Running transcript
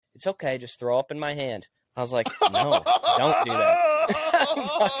it's okay. Just throw up in my hand. I was like, no, don't do that.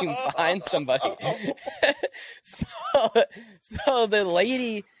 Fucking find somebody. so the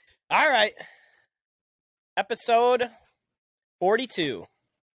lady, all right. Episode 42.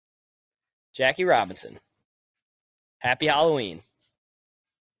 Jackie Robinson. Happy Halloween.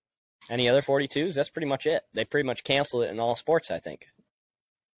 Any other 42s? That's pretty much it. They pretty much canceled it in all sports, I think.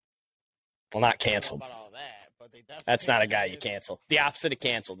 Well, not canceled. About all that, but they That's not a guy you cancel. The opposite of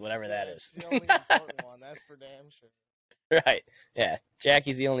canceled, whatever that is. It's the only important one. That's for damn sure. Right. Yeah.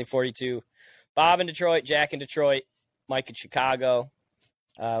 Jackie's the only 42. Bob in Detroit, Jack in Detroit, Mike in Chicago.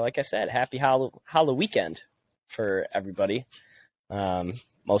 Like I said, happy Halloween weekend for everybody.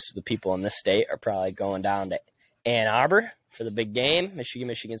 Most of the people in this state are probably going down to Ann Arbor for the big game,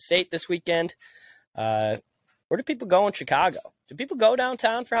 Michigan State this weekend. Where do people go in Chicago? Do people go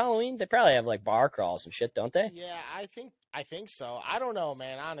downtown for Halloween? They probably have like bar crawls and shit, don't they? Yeah, I think so. I don't know,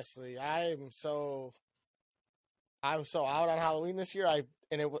 man. Honestly, I'm so out on Halloween this year.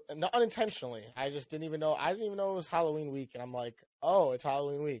 Not unintentionally. I just didn't even know. I didn't even know it was Halloween week, and I'm like, oh, it's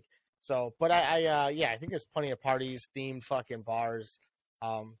Halloween week. So, but I think there's plenty of parties, themed fucking bars.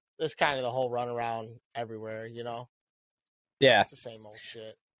 There's kind of the whole runaround everywhere, you know. Yeah, it's the same old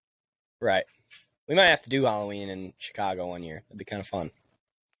shit. Right. We might have to do Halloween in Chicago one year. That'd be kind of fun.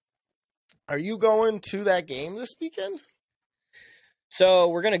 Are you going to that game this weekend? So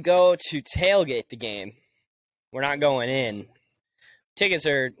we're going to go to tailgate the game. We're not going in. Tickets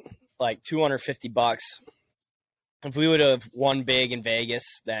are like $250. If we would have won big in Vegas,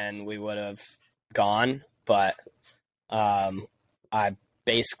 then we would have gone. But I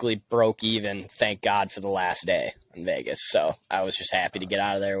basically broke even, thank God, for the last day in Vegas. So I was just happy to get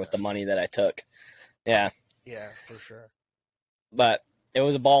out of there with the money that I took. Yeah. Yeah, for sure. But it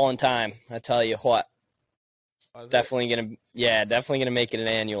was a ball in time. I tell you what. Definitely gonna make it an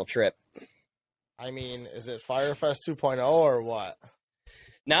annual trip. I mean, is it Firefest 2.0 or what?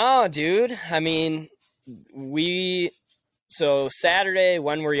 No, dude. I mean, so Saturday,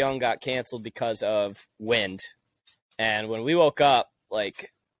 When We're Young got canceled because of wind. And when we woke up,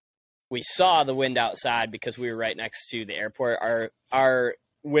 like, we saw the wind outside because we were right next to the airport. Our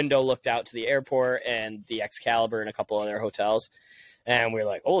window looked out to the airport and the Excalibur and a couple other hotels. And we were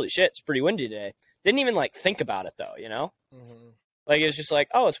like, holy shit, it's pretty windy today. Didn't even, like, think about it, though, you know? Mm-hmm. Like, it was just like,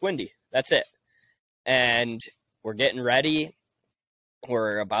 oh, it's windy. That's it. And we're getting ready.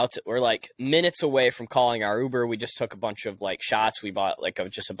 We're like minutes away from calling our Uber. We just took a bunch of, like, shots. We bought, like,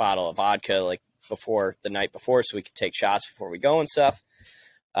 just a bottle of vodka, like, the night before so we could take shots before we go and stuff.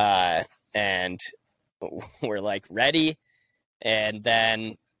 And we're, like, ready. And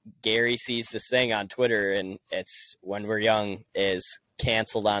then Gary sees this thing on Twitter, and it's When We're Young is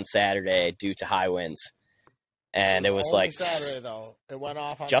canceled on Saturday due to high winds. And it was like Saturday, though. It went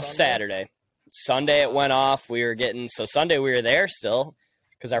off on just Sunday? Saturday. Sunday it went off. Sunday we were there still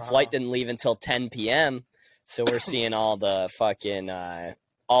because our flight didn't leave until 10 p.m. So we're seeing all the fucking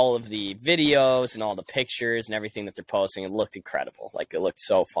all of the videos and all the pictures and everything that they're posting. It looked incredible. Like, it looked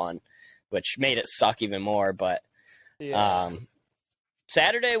so fun, which made it suck even more. But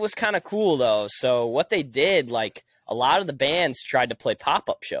Saturday was kind of cool, though. So what they did, like, a lot of the bands tried to play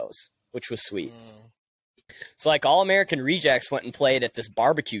pop-up shows, which was sweet. So, like, All American Rejects went and played at this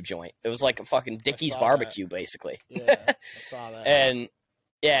barbecue joint. It was like a fucking Dickie's barbecue, basically. Yeah, I saw that.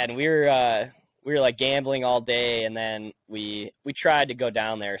 And we were like gambling all day, and then we tried to go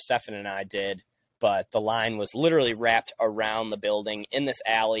down there. Stefan and I did, but the line was literally wrapped around the building in this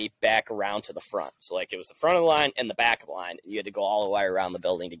alley, back around to the front. So, like, it was the front of the line and the back of the line. You had to go all the way around the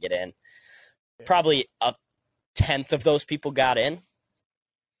building to get in. Yeah. Probably a tenth of those people got in.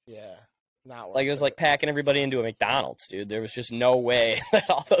 Yeah. Not like, it was like packing everybody into a McDonald's, dude. There was just no way that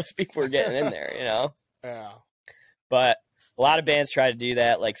all those people were getting in there, you know? Yeah. But a lot of bands tried to do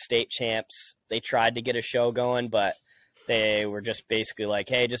that, like State Champs. They tried to get a show going, but they were just basically like,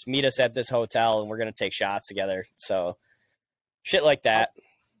 hey, just meet us at this hotel and we're going to take shots together. So shit like that.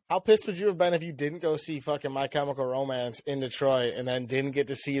 How pissed would you have been if you didn't go see fucking My Chemical Romance in Detroit and then didn't get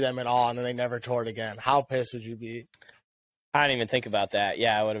to see them at all and then they never toured again? How pissed would you be? I didn't even think about that.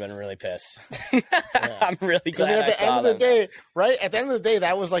 Yeah, I would have been really pissed. Yeah. I'm really glad. I mean, at the end of the day, right? At the end of the day,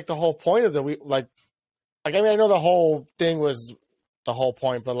 that was like the whole point of the week. Like, I mean, I know the whole thing was the whole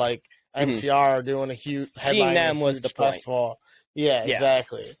point, but like MCR doing a huge seeing them was the festival. point. Yeah,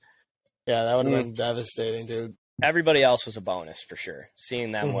 exactly. Yeah, that would have been devastating, dude. Everybody else was a bonus for sure.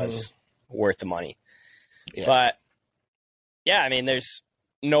 Seeing them was worth the money. Yeah. But yeah, I mean, there's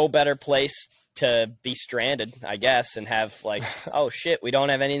no better place to be stranded, I guess, and have like, oh shit, we don't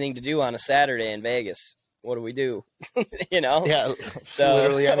have anything to do on a Saturday in Vegas. What do we do? You know? Yeah, So,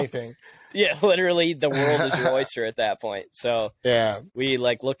 literally anything. Yeah, literally the world is your oyster at that point. So Yeah. we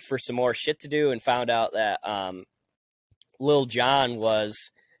like looked for some more shit to do and found out that Lil Jon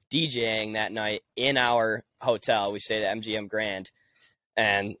was DJing that night in our hotel. We stayed at MGM Grand,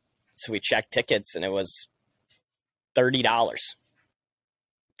 and so we checked tickets, and it was $30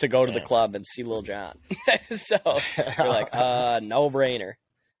 to go to the club and see Lil Jon. So we're like, no brainer.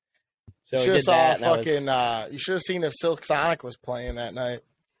 So we did that. You should have seen if Silk Sonic was playing that night.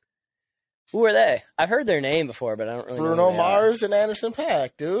 Who are they? I've heard their name before, but I don't really know. Bruno Mars and Anderson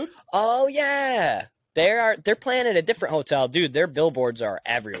 .Paak, dude. Oh yeah. They're playing at a different hotel, dude. Their billboards are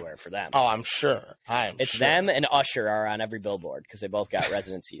everywhere for them. Oh, I'm sure. It's them and Usher are on every billboard because they both got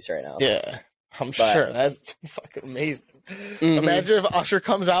residencies right now. Yeah, sure. That's fucking amazing. Mm-hmm. Imagine if Usher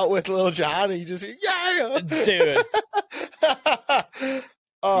comes out with Lil Jon and you just yeah, dude.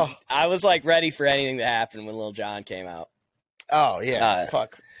 Oh, I was like ready for anything to happen when Lil Jon came out. Oh yeah,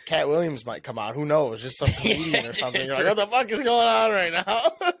 fuck. Cat Williams might come out. Who knows? Just some comedian or something. You're like, what the fuck is going on right now?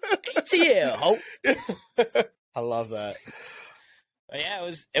 ATL. I love that. But yeah,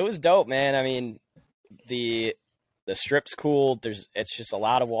 it was dope, man. I mean, the strip's cool. It's just a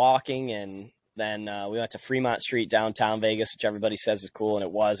lot of walking, and then we went to Fremont Street downtown Vegas, which everybody says is cool, and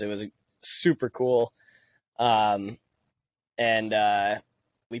it was super cool. And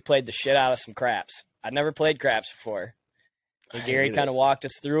we played the shit out of some craps. I'd never played craps before. And Gary kind of walked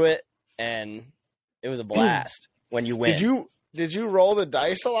us through it, and it was a blast when you win. Did you roll the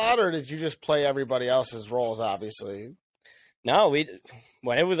dice a lot, or did you just play everybody else's rolls, obviously? No,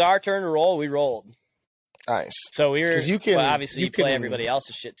 when it was our turn to roll, we rolled. Nice. So we were obviously you play everybody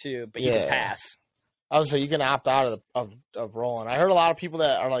else's shit too, but you can pass. I was say you can opt out of rolling. I heard a lot of people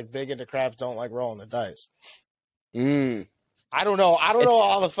that are like big into craps don't like rolling the dice. I don't know. I don't know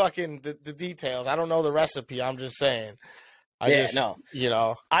all the fucking the details. I don't know the recipe. I'm just saying. I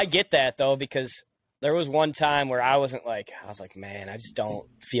get that though, because there was one time where I was like, man, I just don't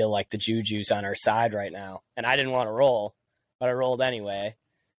feel like the juju's on our side right now. And I didn't want to roll, but I rolled anyway.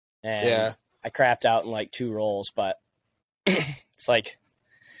 And I crapped out in like 2 rolls, but it's like,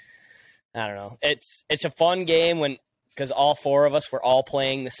 I don't know. It's a fun game because all 4 of us were all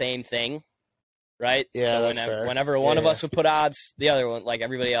playing the same thing. Right? Yeah. So whenever one of us would put odds, the other one, like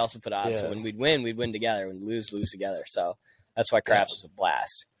everybody else would put odds. Yeah. So when we'd win together. When we lose together. So that's why craps was a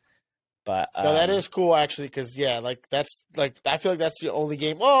blast. But no, that is cool actually, because that's I feel like that's the only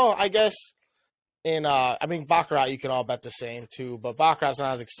game. Well, I guess in Baccarat you can all bet the same too, but Baccarat's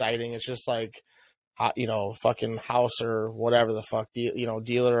not as exciting. It's just like fucking house or whatever the fuck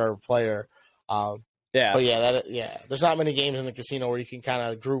dealer or player. But there's not many games in the casino where you can kind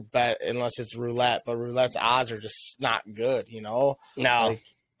of group bet unless it's roulette. But roulette's odds are just not good, No,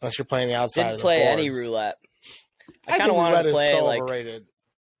 unless you're playing the outside. Didn't of the play board. any roulette. I kind of wanted to play overrated.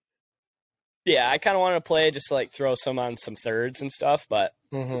 Yeah, I kind of wanted to play just like throw some on some thirds and stuff, but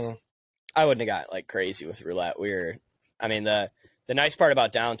I wouldn't have got like crazy with roulette. The nice part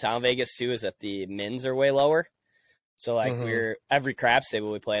about downtown Vegas too is that the mins are way lower. So like every craps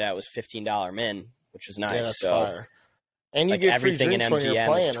table we played at was $15 min, which was nice. Yeah, that's so fire. And you get everything free in drinks when you're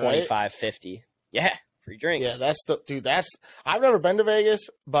playing, is $25.50. Yeah, free drinks. Yeah, I've never been to Vegas,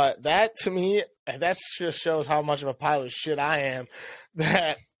 but that to me, that just shows how much of a pile of shit I am.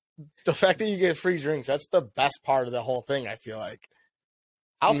 That the fact that you get free drinks, that's the best part of the whole thing, I feel like.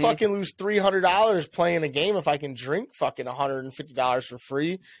 I'll fucking lose $300 playing a game if I can drink fucking $150 for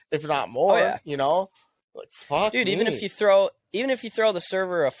free, if not more. Oh, yeah. Like fuck, dude. me. Even if you throw the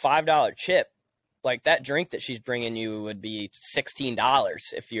server a $5 chip, like that drink that she's bringing you would be $16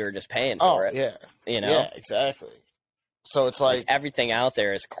 if you're just paying for it. Yeah, Yeah, exactly. So it's like everything out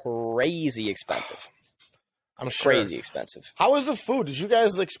there is crazy expensive. I'm sure. Crazy expensive. How was the food? Did you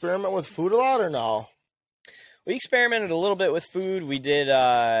guys experiment with food a lot or no? We experimented a little bit with food. We did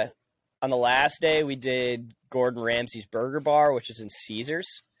on the last day. We did Gordon Ramsay's Burger Bar, which is in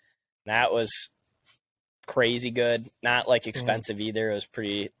Caesars. That was crazy good. Not like expensive either. It was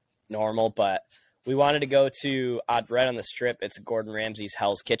pretty normal, but we wanted to go to right on the Strip. It's Gordon Ramsay's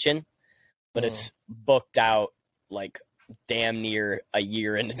Hell's Kitchen, but it's booked out like damn near a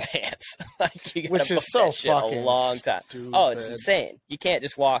year in advance. Like you which is so fucking a long time. Stupid. Oh, it's insane. You can't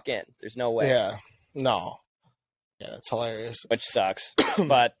just walk in. There's no way. Yeah. No. Yeah, that's hilarious. Which sucks.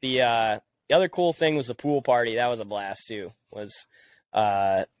 But the other cool thing was the pool party. That was a blast too. Was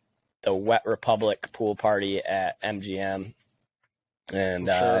the Wet Republic pool party at MGM. And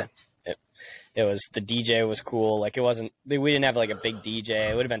sure. It was, the DJ was cool. Like, it wasn't, we didn't have like a big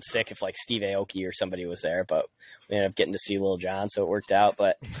DJ. It would have been sick if like Steve Aoki or somebody was there, but we ended up getting to see Lil Jon, so it worked out.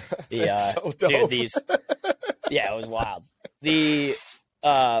 But so dope. dude, it was wild. The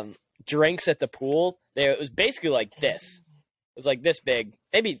drinks at the pool, it was basically like this. It was like this big,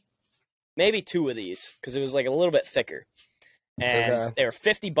 maybe two of these, because it was like a little bit thicker, and they were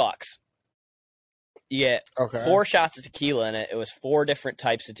 $50. You get 4 shots of tequila in it. It was 4 different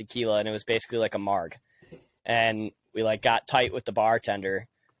types of tequila, and it was basically like a marg. And we like got tight with the bartender.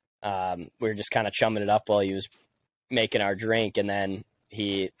 We were just kind of chumming it up while he was making our drink, and then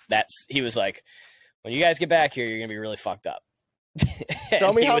he was like, "When you guys get back here, you're gonna be really fucked up."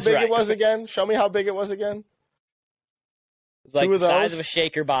 Show me how big it was again. Show me how big it was again. It was like the size of a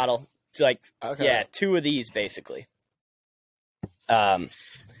shaker bottle. It's like 2 of these basically.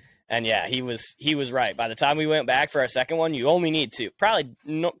 And yeah, he was right. By the time we went back for our second one, you only need 2. Probably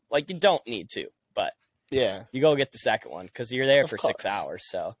no, like you don't need 2, but yeah, you go get the second one because you're there for 6 hours.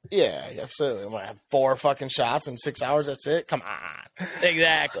 So yeah, absolutely. I'm gonna have 4 fucking shots in 6 hours. That's it. Come on.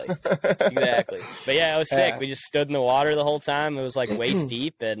 Exactly. But yeah, it was sick. We just stood in the water the whole time. It was like waist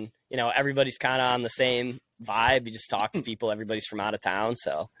deep, and everybody's kind of on the same vibe. You just talk to people. Everybody's from out of town,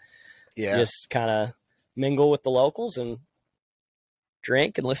 so you just kind of mingle with the locals and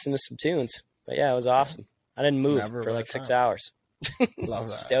drink and listen to some tunes. But yeah, it was awesome. I didn't move for like 6 hours. Love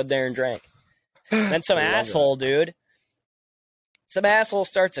that. Stood there and drank. Then some asshole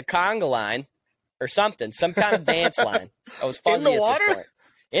starts a conga line or something, some kind of dance line. I was fuzzy in the at water? this point.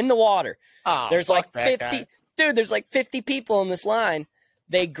 In the water. Oh, there's like 50 guy. Dude, there's like 50 people in this line.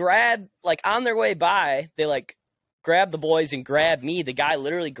 They grab, like on their way by, they like grab the boys and grab me. The guy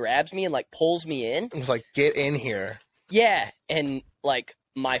literally grabs me and like pulls me in. It was like, get in here. Yeah, and like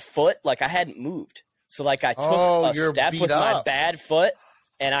my foot, like I hadn't moved. So like I took a step with my bad foot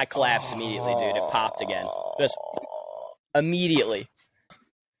and I collapsed immediately, dude. It popped again. Just immediately.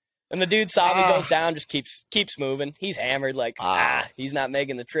 And the dude saw me, goes down, just keeps moving. He's hammered, like, he's not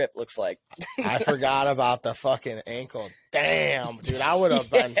making the trip, looks like. I forgot about the fucking ankle. Damn, dude. I would have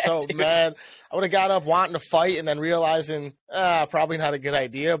been so mad. I would have got up wanting to fight and then realizing, probably not a good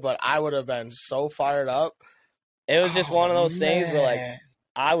idea, but I would have been so fired up. It was just one of those things where, like,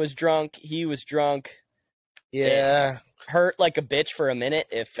 I was drunk, he was drunk. Yeah. It hurt like a bitch for a minute.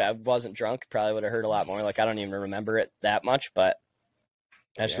 If I wasn't drunk, probably would have hurt a lot more. Like, I don't even remember it that much, but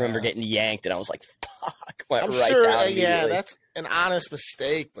I just remember getting yanked, and I was like, fuck. Went I'm right sure, down immediately. that's an honest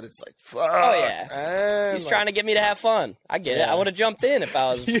mistake, but it's like, fuck. Oh, yeah. Man. He's trying to get me to have fun. I get it. I would have jumped in if I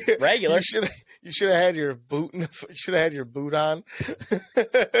was regular. You should have had your boot. You should have had your boot on.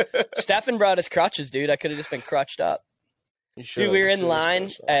 Stefan brought his crutches, dude. I could have just been crutched up. Dude, we were in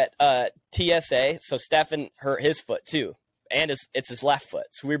line at TSA, so Stefan hurt his foot too, and it's his left foot.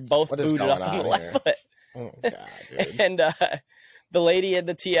 So we were both booted up on the left foot. Oh God, dude. And the lady in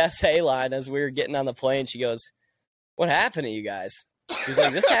the TSA line, as we were getting on the plane, she goes, "What happened to you guys?" She's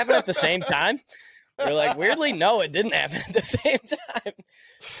like, "This happened at the same time?" We're like, weirdly, no, it didn't happen at the same time.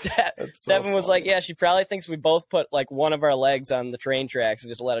 Stefan was like, yeah, she probably thinks we both put like one of our legs on the train tracks and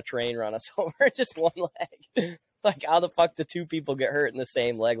just let a train run us over, just one leg. Like, how the fuck do 2 people get hurt in the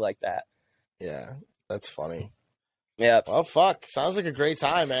same leg like that? Yeah, that's funny. Yeah. Well, fuck. Sounds like a great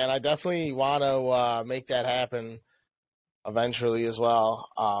time, man. I definitely want to make that happen eventually as well.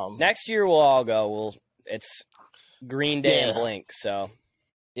 Next year we'll all go. It's Green Day and Blink, so.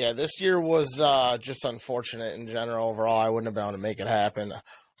 Yeah, this year was just unfortunate in general. Overall, I wouldn't have been able to make it happen.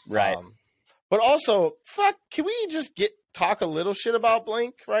 Right. But also, fuck, can we just talk a little shit about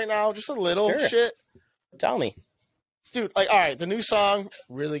Blink right now? Just a little shit. Tell me. Dude, like, all right, the new song,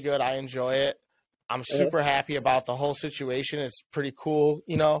 really good. I enjoy it. I'm super happy about the whole situation. It's pretty cool,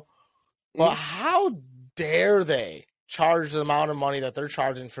 But how dare they charge the amount of money that they're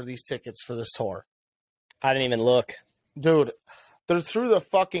charging for these tickets for this tour? I didn't even look. Dude, they're through the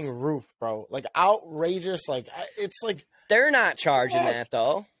fucking roof, bro. Like, outrageous. Like, it's like... They're not charging that,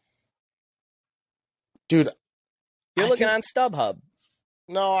 though. Dude. You're looking on StubHub.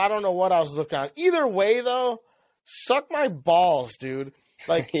 No, I don't know what I was looking on. Either way, though, suck my balls, dude.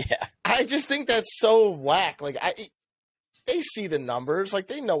 Like, yeah. I just think that's so whack. Like, they see the numbers. Like,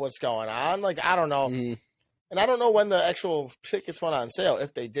 they know what's going on. Like, I don't know. Mm-hmm. And I don't know when the actual tickets went on sale,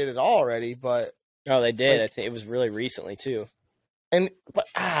 if they did it already, but... Oh, they did. Like, I think it was really recently, too. But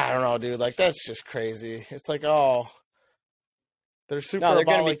I don't know, dude. Like, that's just crazy. It's like, they're super. No, they're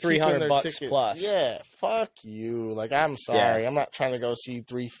going to be $300 tickets. plus. Yeah, fuck you. Like, I'm sorry. Yeah. I'm not trying to go see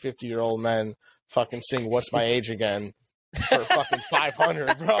 3 50-year-old men fucking sing "What's My Age Again" for fucking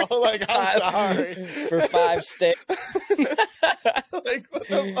 $500, bro. Like, I'm sorry. For 5 sticks. Like, what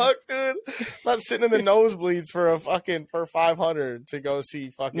the fuck, dude? not sitting in the nosebleeds for for 500 to go see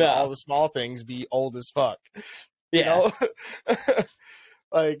fucking all the small things be old as fuck. You know?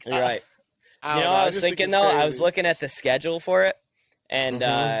 Like, you're right. I was thinking though, I was looking at the schedule for it, and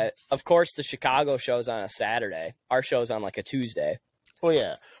of course the Chicago show's on a Saturday. Our show's on like a Tuesday. Well,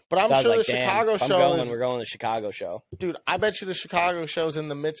 yeah, but I'm sure the Chicago show we're going to the Chicago show, dude. I bet you the Chicago show's in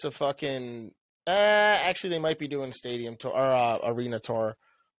the midst of fucking. Actually, they might be doing stadium tour or arena tour,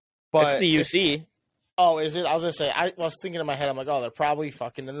 but it's the UC. Oh, is it? I was gonna say. I was thinking in my head. I'm like, oh, they're probably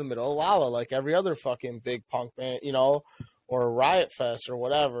fucking in the middle of Lala, like every other fucking big punk band, you know, or Riot Fest or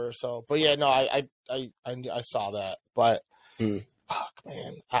whatever. So, but yeah, no, I saw that, but fuck,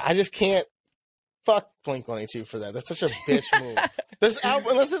 man, I just can't. Fuck Blink-182 for that. That's such a bitch move.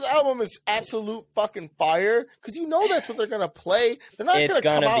 Unless this album is absolute fucking fire, because you know that's what they're gonna play. They're not gonna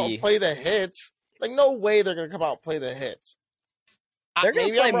come out and play the hits. Like, no way they're gonna come out and play the hits. They're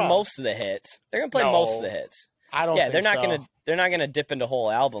gonna play most of the hits. They're gonna play most of the hits. I don't. Yeah, they're not gonna. They're not gonna dip into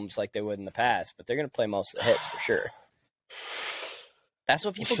whole albums like they would in the past, but they're gonna play most of the hits for sure. That's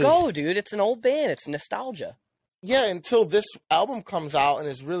what people go, dude. It's an old band. It's nostalgia. Yeah, until this album comes out and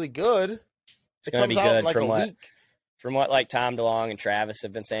is really good. It's going to be good like from what like Tom DeLonge and Travis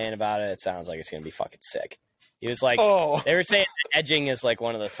have been saying about it. It sounds like it's going to be fucking sick. He was like, they were saying Edging is like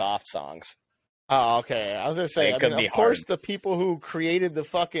one of the soft songs. Oh, okay. I was going to say, of course, the people who created the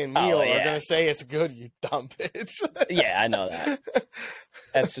fucking meal are going to say it's good, you dumb bitch. Yeah, I know that.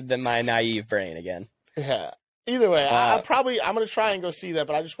 That's my naive brain again. Yeah. Either way, I'm going to try and go see that,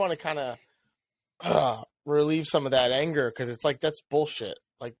 but I just want to kind of relieve some of that anger because it's like, that's bullshit.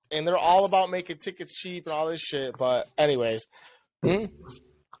 Like, and they're all about making tickets cheap and all this shit. But anyways,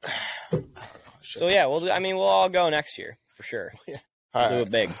 so yeah, we'll all go next year for sure. Yeah, we'll do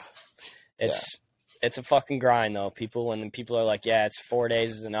it big. It's a fucking grind though. When people are like, yeah, it's 4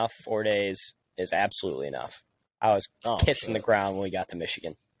 days is enough. 4 days is absolutely enough. I was kissing the ground when we got to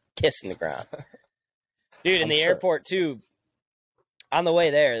Michigan, kissing the ground, dude. In the airport too. On the way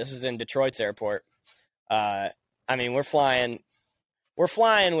there, this is in Detroit's airport. We're flying. We're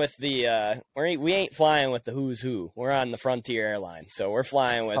flying with the we ain't flying with the who's who. We're on the Frontier airline, so we're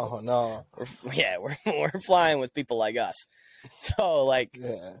flying with. Oh no! We're flying with people like us. So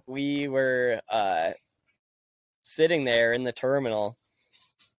we were sitting there in the terminal,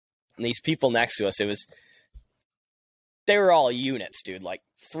 and these people next to us. They were all units, dude. Like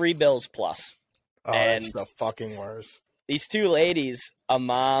 3 bills plus. Oh, and that's the fucking worst. These 2 ladies, a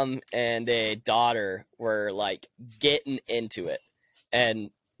mom and a daughter, were like getting into it. And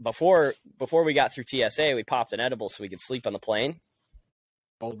before we got through TSA, we popped an edible so we could sleep on the plane.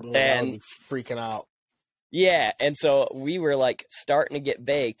 Oh, and that would be freaking out. Yeah, and so we were like starting to get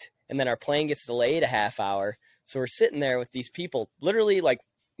baked, and then our plane gets delayed a half hour. So we're sitting there with these people, literally like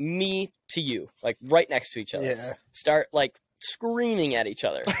me to you, like right next to each other. Yeah. Start like screaming at each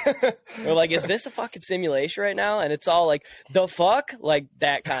other. We're like, is this a fucking simulation right now? And it's all like, the fuck? Like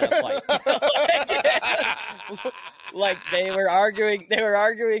that kind of fight. Like they were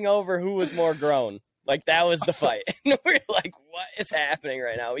arguing over who was more grown. Like that was the fight. And we're like, what is happening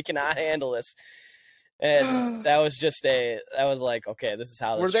right now? We cannot handle this. And that was like, okay, this is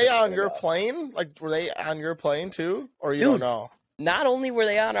how this were they on your plane? Like, were they on your plane too? Or you don't know? Not only were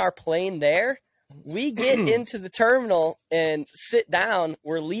they on our plane there, we get into the terminal and sit down.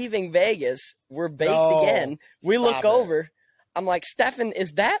 We're leaving Vegas. We're baked again. We look over. I'm like, Stefan,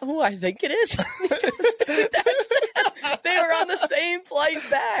 is that who I think it is? They were on the same flight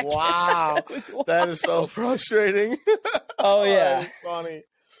back. Wow. That is so frustrating. Oh, yeah. That's funny.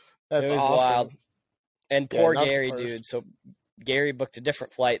 That's awesome. Wild. And poor Gary, dude. So Gary booked a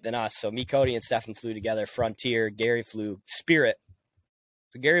different flight than us. So me, Cody, and Stefan flew together. Frontier. Gary flew Spirit.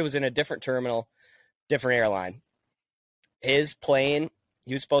 So Gary was in a different terminal, different airline. His plane,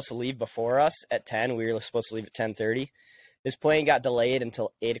 he was supposed to leave before us at 10. We were supposed to leave at 10:30. His plane got delayed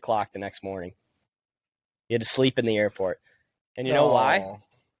until 8 o'clock the next morning. He had to sleep in the airport. And you know why?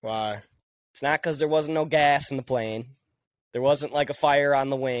 Why? It's not because there wasn't no gas in the plane. There wasn't like a fire on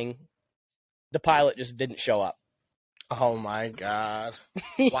the wing. The pilot just didn't show up. Oh, my God.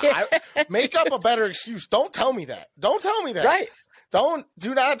 Well, make up a better excuse. Don't tell me that. Don't tell me that. Right.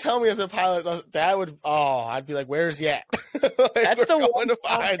 Do not tell me if the pilot does that. I'd be like, where's he at? Like, that's the one to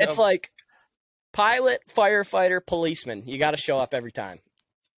find him. It's like pilot, firefighter, policeman. You got to show up every time.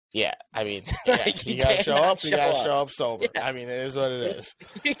 Yeah, I mean, you got to show up. You got to show up sober. Yeah. I mean, it is what it is.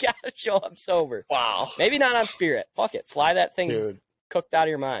 You got to show up sober. Wow. Maybe not on Spirit. Fuck it. Fly that thing, dude, cooked out of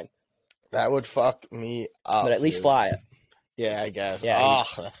your mind. That would fuck me up. But at least fly it. Yeah, I guess. Yeah.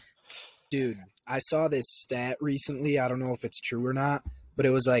 Dude, I saw this stat recently. I don't know if it's true or not, but it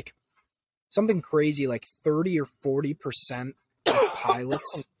was like something crazy like 30 or 40% of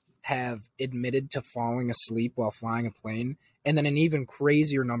pilots have admitted to falling asleep while flying a plane. And then an even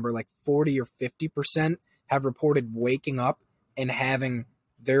crazier number, like 40 or 50%, have reported waking up and having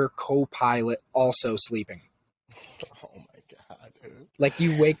their co-pilot also sleeping. Oh my God, dude. Like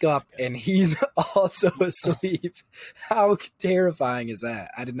you wake up and he's also asleep. How terrifying is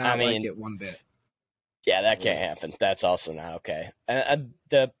that? I did not like it one bit. Yeah, that can't happen. That's also not okay.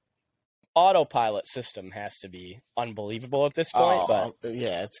 The autopilot system has to be unbelievable at this point. But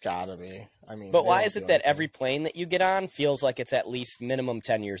yeah, it's gotta be. I mean, but why is it that every plane that you get on feels like it's at least minimum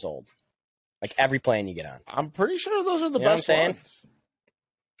 10 years old? Like every plane you get on. I'm pretty sure those are the You know best ones.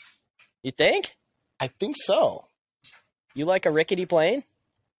 You think? I think so. You like a rickety plane?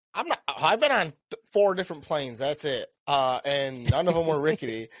 I'm not. I've been on 4 different planes. That's it. And none of them were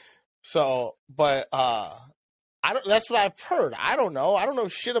rickety. So, but I don't. That's what I've heard. I don't know. I don't know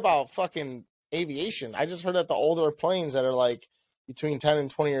shit about fucking aviation. I just heard that the older planes that are like between 10 and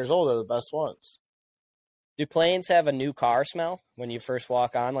 20 years old are the best ones. Do planes have a new car smell when you first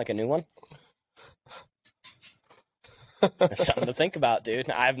walk on, like a new one? That's something to think about,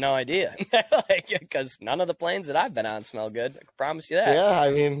 dude. I have no idea. Because none of the planes that I've been on smell good. I can promise you that. Yeah, I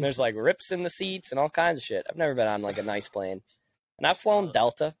mean, there's like rips in the seats and all kinds of shit. I've never been on like a nice plane. And I've flown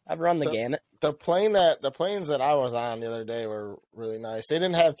Delta. I've run the gamut. The planes that I was on the other day were really nice. They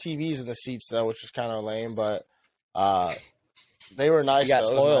didn't have TVs in the seats though, which was kind of lame, but they were nice. You got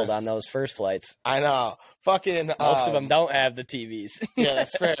spoiled on those first flights. I know. Fucking most of them don't have the TVs. Yeah,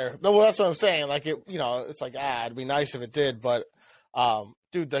 that's fair. No, well, that's what I'm saying. Like it, it's like it'd be nice if it did, but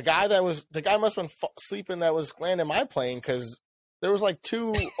dude, the guy must have been sleeping that was landing my plane because there was like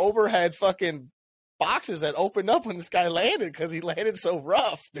 2 overhead fucking boxes that opened up when this guy landed because he landed so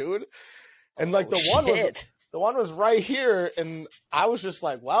rough, dude. And like the one was right here, and I was just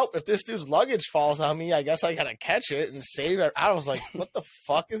like, well, if this dude's luggage falls on me, I guess I gotta catch it and save it. I was like, what the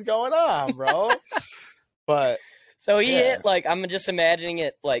fuck is going on, bro? But so he hit, like, I'm just imagining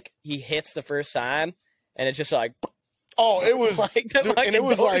it like he hits the first time, and it's just like, oh, it was like, dude, and it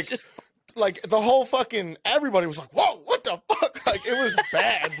was like the whole fucking everybody was like, whoa, what the fuck? Like it was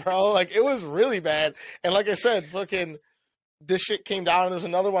bad, bro. Like it was really bad. And like I said, fucking this shit came down, and there was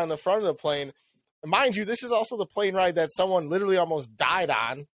another one in the front of the plane. And mind you, this is also the plane ride that someone literally almost died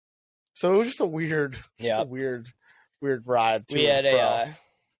on. So it was just a weird ride. We had a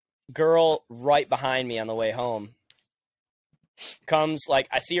girl right behind me on the way home. Comes, like,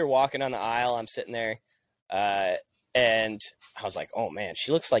 I see her walking on the aisle. I'm sitting there, and I was like, oh man,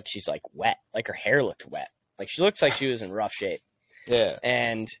 she looks like she's like wet. Like her hair looked wet. Like she looks like she was in rough shape. Yeah.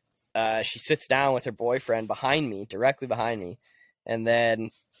 And she sits down with her boyfriend behind me, directly behind me, and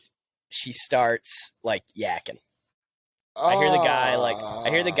then she starts like yakking. I hear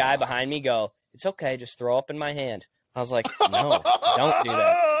the guy behind me go, "It's okay, just throw up in my hand." I was like, "No, don't do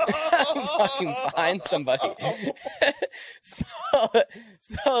that." I'm fucking behind somebody.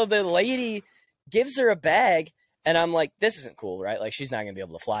 so the lady gives her a bag, and I'm like, "This isn't cool, right? Like she's not gonna be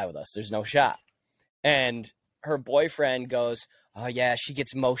able to fly with us. There's no shot." And her boyfriend goes, "Oh yeah, she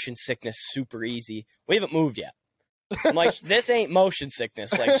gets motion sickness super easy. We haven't moved yet." I'm like, this ain't motion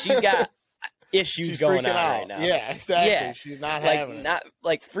sickness. Like she's got issues going on right now. Yeah, exactly. Yeah. She's not like having it. Not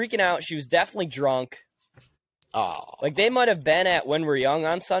like freaking out. She was definitely drunk. Oh, like they might have been at When We're Young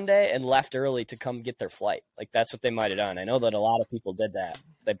on Sunday and left early to come get their flight. Like that's what they might have done. I know that a lot of people did that.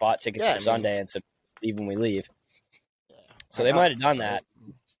 They bought tickets for Sunday and said, "Leave when we leave." Yeah, so they might have done that.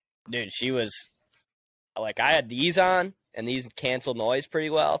 Dude, she was like, I had these on and these canceled noise pretty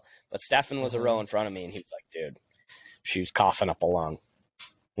well, but Stefan was a row in front of me, and he was like, "Dude." She was coughing up a lung,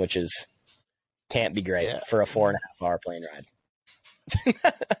 which can't be great for a 4.5-hour plane ride.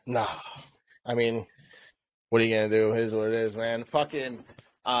 No, I mean, what are you gonna do? Is what it is, man. Fucking,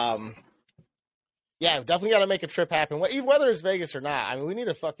 definitely got to make a trip happen. Whether it's Vegas or not, I mean, we need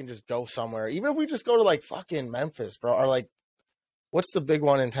to fucking just go somewhere. Even if we just go to like fucking Memphis, bro, or like, what's the big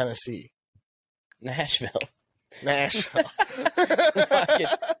one in Tennessee? Nashville.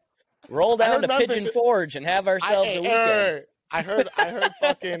 Roll down to Pigeon Forge and have ourselves a weekend. I heard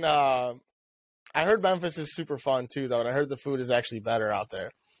fucking I heard Memphis is super fun too, though, and I heard the food is actually better out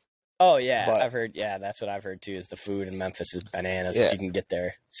there. Oh yeah, I've heard. Yeah, that's what I've heard too. Is the food in Memphis is bananas. If you can get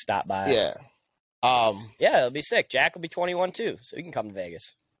there, stop by. Yeah, it'll be sick. Jack will be 21 too, so he can come to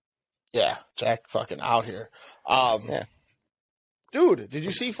Vegas. Yeah, Jack fucking out here. Dude, did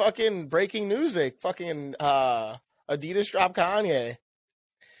you see fucking breaking news? Fucking Adidas dropped Kanye.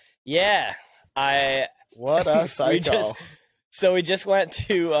 Yeah, what a psycho. So we just went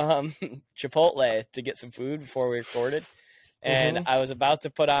to Chipotle to get some food before we recorded, and Mhm. I was about to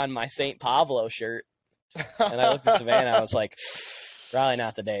put on my St. Pablo shirt, and I looked at Savannah. I was like, probably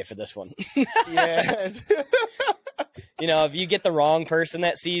not the day for this one. Yeah. You know, if you get the wrong person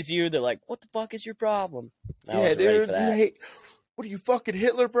that sees you, they're like, "What the fuck is your problem?" I Yeah, wasn't ready dude. for You that. hate. What are you, fucking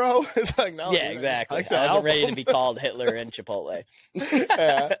Hitler, bro? It's like, no. Yeah, dude, exactly. I, just like I the wasn't ready to album. be called Hitler in Chipotle.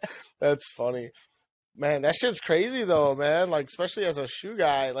 Yeah, that's funny. Man, that shit's crazy though, man. Like, especially as a shoe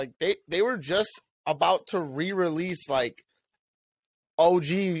guy, like they were just about to re-release like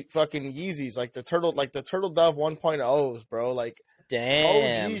OG fucking Yeezys, like the Turtle Dove 1.0s, bro. Like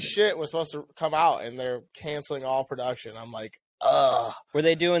Damn. OG shit was supposed to come out, and they're canceling all production. I'm like, ugh. Were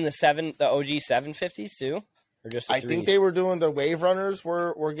they doing the OG 750s too, or just the I think they were doing the Wave Runners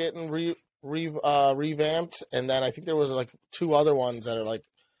were getting revamped, and then I think there was like two other ones that are like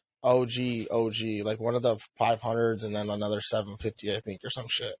OG, like one of the 500s and then another 750, I think, or some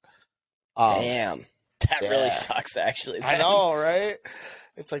shit. Damn, that really yeah. sucks. Actually, I know, right?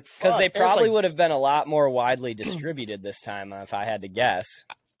 It's like, because they fuck. And it's probably like, would have been a lot more widely distributed this time, if I had to guess.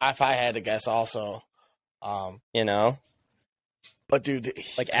 if I had to guess, also, You know, but dude,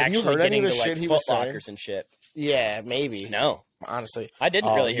 like have you actually heard any getting of the to like shit he Foot was saying? Lockers and shit. Yeah, maybe. No, Honestly, I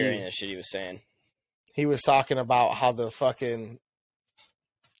didn't really hear he- any of the shit he was saying. he was talking about how the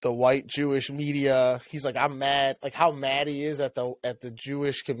white Jewish media, he's like, I'm mad, like how mad he is at the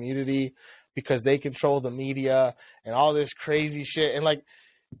Jewish community because they control the media and all this crazy shit. And like,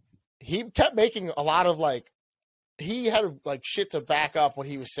 he kept making a lot of like, he had like shit to back up what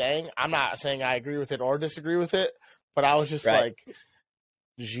he was saying. I'm not saying I agree with it or disagree with it, but I was just like,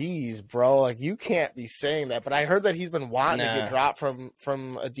 geez, bro, like you can't be saying that. But I heard that he's been wanting to get dropped from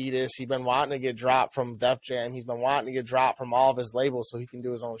Adidas. He's been wanting to get dropped from Def Jam. He's been wanting to get dropped from all of his labels so he can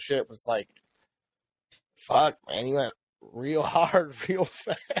do his own shit. But it's like, fuck, man, he went real hard, real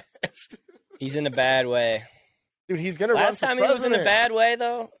fast. He's in a bad way. Dude, he's gonna run Last for time he was in a president. bad way,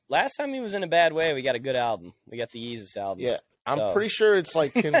 though. Last time he was in a bad way, we got a good album. We got the Yeezus album. Yeah, I'm pretty sure it's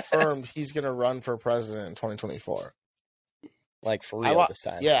like confirmed he's gonna run for president in 2024. Like for real this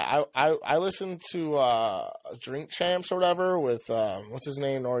time. Yeah, I listened to Drink Champs or whatever with what's his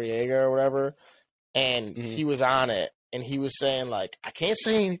name, Noriega or whatever, and he was on it, and he was saying like, I can't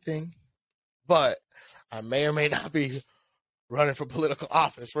say anything, but I may or may not be running for political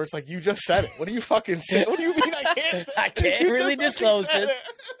office. Where it's like, you just said it. What do you fucking say? What do you mean I can't say? I can't really disclose this.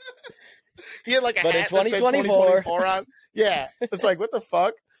 He had like a But in hat that said 2024 on. Yeah, it's like, what the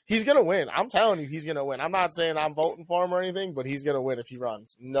fuck? He's gonna win. I'm telling you, he's gonna win. I'm not saying I'm voting for him or anything, but he's gonna win if he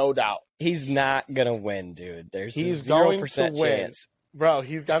runs, no doubt. He's not gonna win, dude. There's He's a going 0% to win. chance. Bro,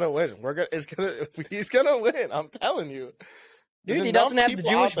 he's gonna win. He's gonna win. I'm telling you. Dude, There's he doesn't enough have the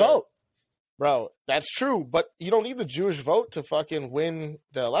people Jewish out there. vote. Bro, that's true, but you don't need the Jewish vote to fucking win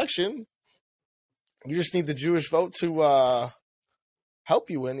the election. You just need the Jewish vote to help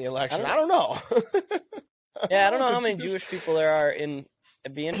you win the election. I don't know. Yeah, I don't know how many Jewish people there are in.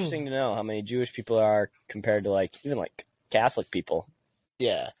 It'd be interesting to know how many Jewish people there are compared to like even like Catholic people.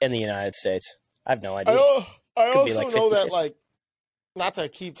 Yeah, in the United States, I have no idea. I Could be also like know 50-50. that like, not to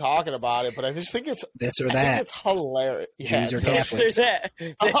keep talking about it, but I just think it's This or I think that. it's hilarious. Yeah, Jews or it's- Catholics. This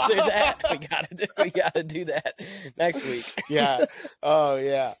or that. We gotta do that next week. Yeah. Oh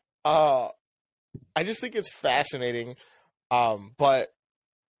yeah. I just think it's fascinating. But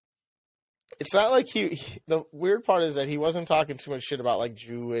it's not like the weird part is that he wasn't talking too much shit about like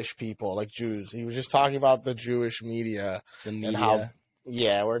Jewish people, like Jews. He was just talking about the Jewish media. The media. And how,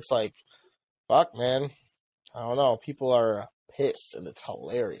 yeah, where it's like, fuck, man. I don't know. People are pissed and it's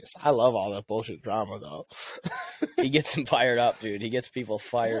hilarious. I love all that bullshit drama though. He gets them fired up, dude. He gets people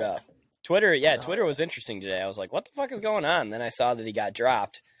fired up. Twitter was interesting today. I was like, what the fuck is going on? Then I saw that he got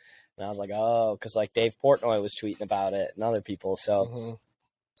dropped. And I was like, oh, because like Dave Portnoy was tweeting about it and other people. So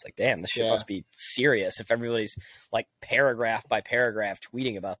it's like, damn, this shit must be serious if everybody's like paragraph by paragraph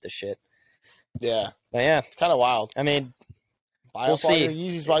tweeting about this shit. Yeah. But yeah, It's kind of wild. I mean, Buy we'll up all see. your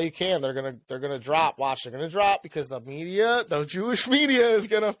Yeezys while you can. They're gonna drop. Watch, they're gonna drop because the Jewish media is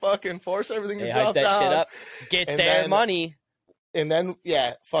gonna fucking force everything to they drop hype that down. shit up, get And their then- money. And then,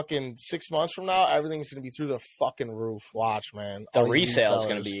 yeah, fucking 6 months from now, everything's gonna be through the fucking roof. Watch, man. The All you resale is resellers.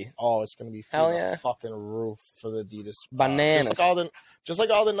 gonna be- it's gonna be through Hell the yeah. fucking roof for the Adidas. Bananas. Just like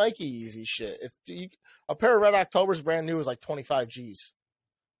all the Nike Easy shit. A pair of Red Octobers brand new is like 25 G's.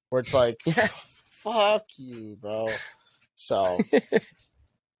 Where it's like, fuck you, bro. So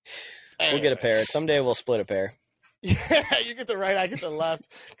We'll get a pair. Someday we'll split a pair. yeah, you get the right, I get the left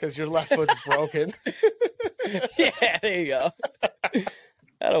because your left foot's broken. Yeah, there you go.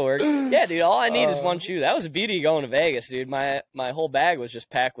 That'll work. Yeah, dude, all I need is one shoe. That was the beauty of going to Vegas, dude. My whole bag was just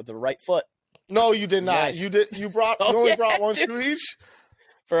packed with the right foot. No, you did not. Nice. You did. You only brought one shoe each.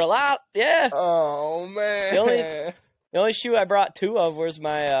 For a lot, yeah. Oh man. The only shoe I brought 2 of was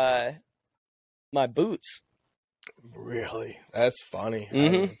my my boots. Really? That's funny. I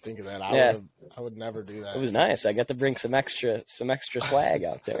Mhm. didn't think of that. I would never do that. It was nice. I got to bring some extra swag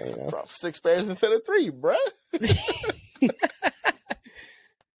out there, you know. Bro, 6 pairs instead of 3, bruh.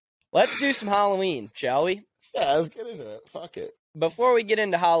 Let's do some Halloween, shall we? Yeah, let's get into it. Fuck it. Before we get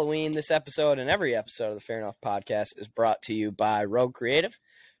into Halloween, this episode and every episode of the Fair Enough podcast is brought to you by Rogue Creative.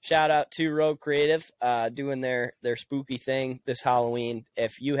 Shout out to Rogue Creative doing their spooky thing this Halloween.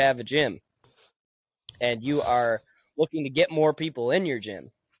 If you have a gym and you are looking to get more people in your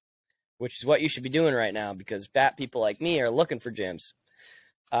gym, which is what you should be doing right now because fat people like me are looking for gyms,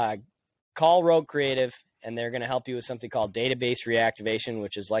 call Rogue Creative, and they're going to help you with something called database reactivation,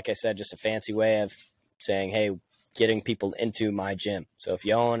 which is, like I said, just a fancy way of saying, hey, getting people into my gym. So if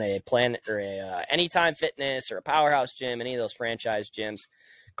you own a Planet or a Anytime Fitness or a Powerhouse Gym, any of those franchise gyms,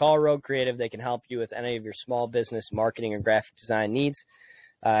 call Rogue Creative. They can help you with any of your small business marketing or graphic design needs.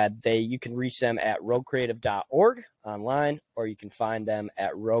 You can reach them at roguecreative.org online, or you can find them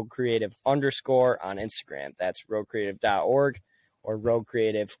at roguecreative_ on Instagram. That's roguecreative.org or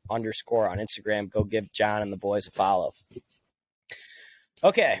roguecreative_ on Instagram. Go give John and the boys a follow.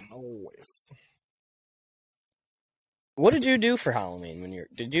 Okay. Always. What did you do for Halloween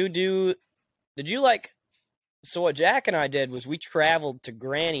did you like, so what Jack and I did was we traveled to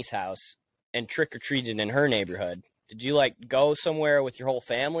Granny's house and trick-or-treated in her neighborhood. Did you like go somewhere with your whole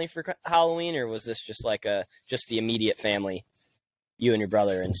family for Halloween, or was this just like just the immediate family, you and your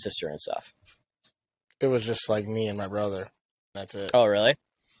brother and sister and stuff? It was just like me and my brother. That's it. Oh, really?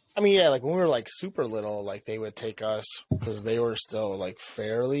 I mean, yeah, like when we were like super little, like they would take us because they were still like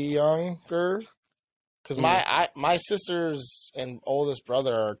fairly younger. Because my sisters and oldest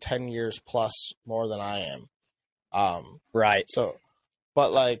brother are 10 years plus more than I am. Right. So,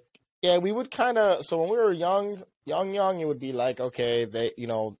 but like, yeah, we would kind of. So when we were young, it would be like, okay, the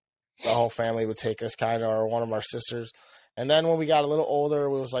whole family would take us kind of, or one of our sisters. And then when we got a little older,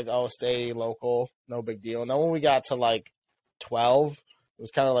 it was like, oh, stay local, no big deal. And then when we got to like 12, it was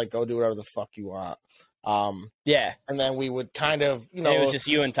kind of like, go do whatever the fuck you want. Yeah. And then we would kind of, it was just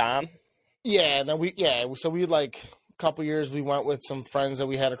you and Tom. Yeah, and then so we like a couple years we went with some friends that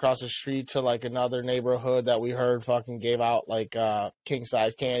we had across the street to like another neighborhood that we heard fucking gave out like king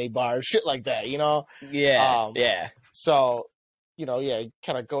size candy bars, shit like that, you know? Yeah. Yeah. So, kind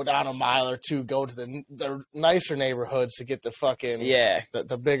of go down a mile or two, go to the nicer neighborhoods to get the fucking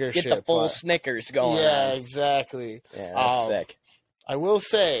the bigger shit. Get the full Snickers going. Yeah, on. Exactly. Yeah, that's sick. I will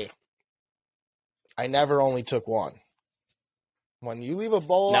say I never only took one. When you leave a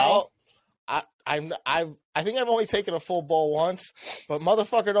bowl out, I think I've only taken a full bowl once, but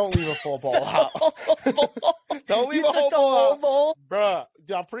motherfucker, don't leave a full bowl out. Don't leave a whole bowl out. Bruh,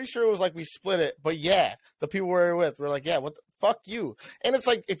 I'm pretty sure it was like we split it, but yeah, the people we were with were like, yeah, what the fuck you? And it's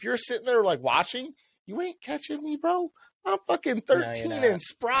like, if you're sitting there like watching, you ain't catching me, bro. I'm fucking 13 and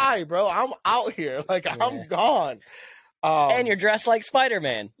spry, bro. I'm out here. Like, I'm gone. And you're dressed like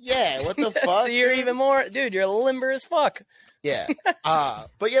Spider-Man. Yeah, what the fuck? So you're even more, dude, you're limber as fuck. Yeah.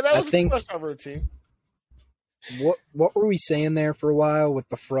 But yeah, that was pretty much our routine. What were we saying there for a while with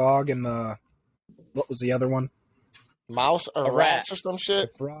the frog and what was the other one? Mouse or rats or some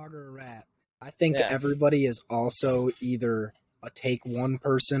shit? A frog or a rat. I think everybody is also either a take one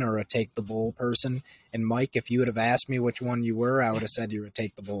person or a take the bull person. And Mike, if you would have asked me which one you were, I would have said you were a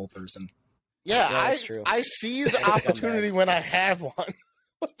take the bull person. Yeah, that's true. I seize opportunity when I have one.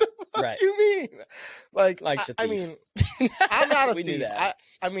 What the fuck you mean? Like, I mean, I'm not a thief.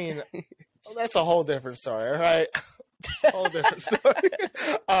 I mean, that's a whole different story, right? Whole different story.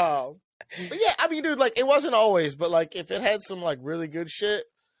 But yeah, I mean, dude, like, it wasn't always, but like, if it had some like really good shit,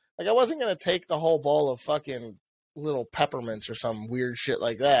 like, I wasn't gonna take the whole bowl of fucking little peppermints or some weird shit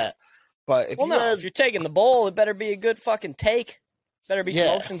like that. But if if you're taking the bowl, it better be a good fucking take. Better be some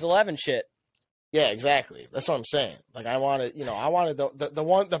Ocean's 11 shit. Yeah, exactly. That's what I'm saying. Like, I wanted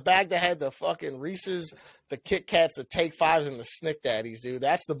the bag that had the fucking Reese's, the Kit Kats, the Take Fives, and the Snick Daddies, dude.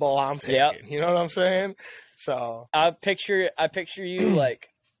 That's the bowl I'm taking. Yep. You know what I'm saying? So I picture you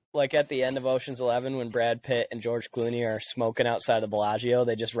like at the end of Ocean's 11 when Brad Pitt and George Clooney are smoking outside the Bellagio.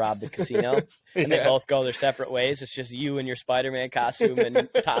 They just robbed the casino and they both go their separate ways. It's just you in your Spider-Man costume and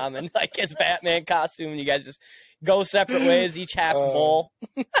Tom and like his Batman costume, and you guys just go separate ways, each half a bowl.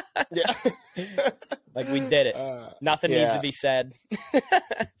 Yeah. Like, we did it. Nothing needs to be said.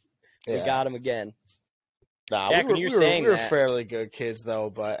 We got him again. Nah, Jack, we were fairly good kids, though,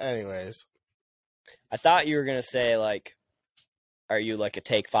 but anyways. I thought you were going to say, like, are you like a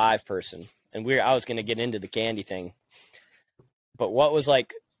take five person? and I was going to get into the candy thing. But what was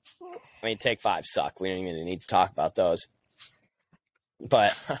like, I mean, Take 5 suck. We don't even need to talk about those.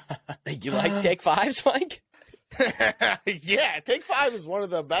 But you like Take 5s, Mike? Yeah, Take 5 is one of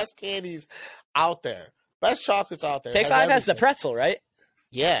the best candies out there. Best chocolates out there. Take 5 has the pretzel, right?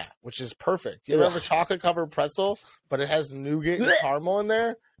 Yeah, which is perfect. You ever have a chocolate covered pretzel, but it has nougat and caramel in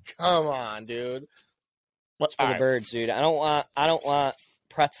there? Come on, dude. What's for the birds, dude? I don't want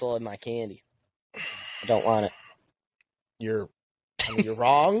pretzel in my candy. I don't want it. You're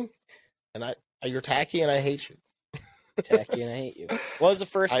wrong, and you're tacky, and I hate you. Tacky, and I hate you. What was the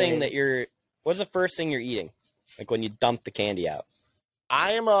first thing What's the first thing you're eating? Like when you dump the candy out?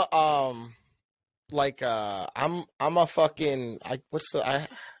 I am a I'm a fucking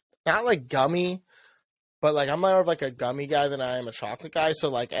not like gummy, but like I'm more of like a gummy guy than I am a chocolate guy. So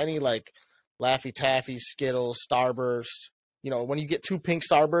like any like Laffy Taffy, Skittles, Starburst, you know, when you get 2 pink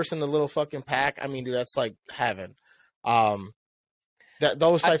Starbursts in the little fucking pack, I mean, dude, that's like heaven.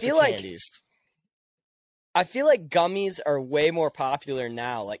 Those types of candies. I feel like gummies are way more popular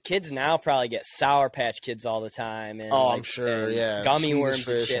now. Like kids now probably get Sour Patch Kids all the time, and I'm sure, yeah, gummy worms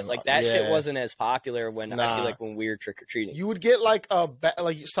and shit. Like that shit wasn't as popular when I feel like when we were trick or treating. You would get like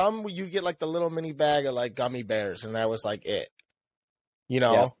you'd get like the little mini bag of like gummy bears, and that was like it, you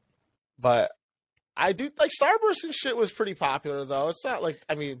know. Yep. But I do like Starburst and shit was pretty popular though. It's not like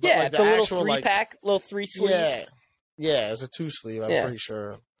but like the little actual 3-pack, little 3-sleeve. Yeah, it was a 2-sleeve. I'm pretty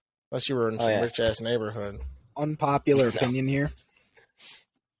sure. Unless you were in some rich-ass neighborhood. Unpopular opinion here.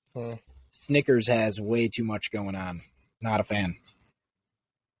 Snickers has way too much going on. Not a fan.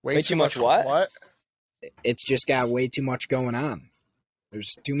 Way too much what? It's just got way too much going on.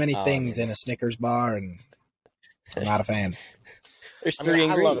 There's too many things in a Snickers bar, and I'm not a fan. There's 3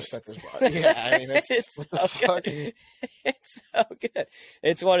 ingredients. I love a Snickers bar. Yeah, I mean, it's so good. It's so good.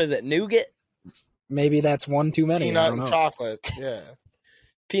 It's, what is it, nougat? Maybe that's one too many. Peanut and chocolate, yeah.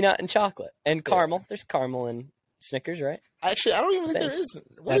 Peanut and chocolate and caramel. Yeah. There's caramel in Snickers, right? Actually, I don't even think there is.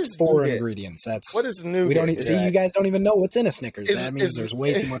 That's 4 ingredients. What is nougat? We don't see. You guys don't even know what's in a Snickers. That means there's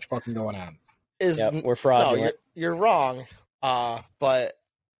way too much fucking going on. We're fraudulent. No, you're wrong. But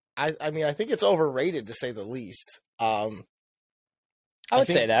I mean, I think it's overrated to say the least. I would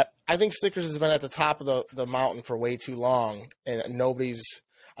say that. I think Snickers has been at the top of the mountain for way too long, and nobody's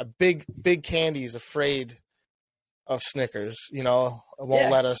a big candy is afraid of Snickers, you know,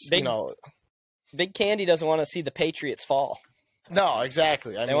 won't let us, Big Candy doesn't want to see the Patriots fall. No,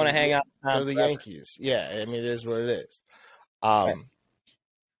 exactly. They want to hang out. They're the Yankees. Yeah, I mean, it is what it is. Right.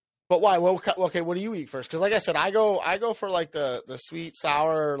 But why? Well, okay, what do you eat first? Because like I said, I go for like the sweet,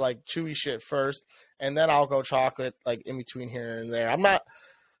 sour, like chewy shit first, and then I'll go chocolate like in between here and there.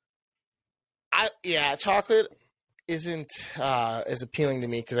 Chocolate isn't as appealing to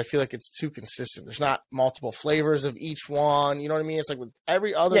me because I feel like it's too consistent. There's not multiple flavors of each one. You know what I mean? It's like with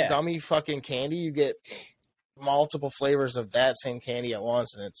every other gummy fucking candy, you get multiple flavors of that same candy at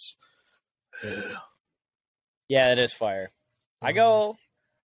once, and it's it is fire.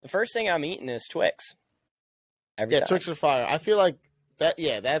 The first thing I'm eating is Twix. Every time. Twix are fire. I feel like that.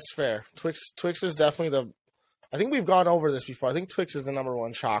 Yeah, that's fair. Twix is definitely I think we've gone over this before. I think Twix is the number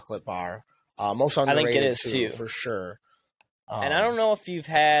 1 chocolate bar. Most underrated, I think it is too, for sure. And I don't know if you've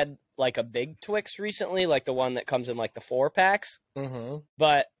had like a big Twix recently, like the one that comes in like the 4-packs. Mm-hmm.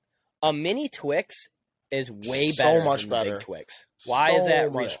 But a mini Twix is way better. So much than better. The big Twix. Why is that?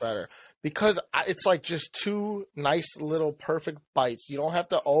 So much better. Because it's like just 2 nice little perfect bites. You don't have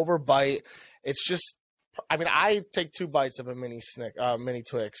to overbite. It's just. I mean, I take 2 bites of a mini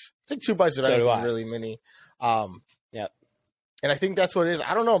Twix. I take 2 bites of anything really mini. Yep. And I think that's what it is.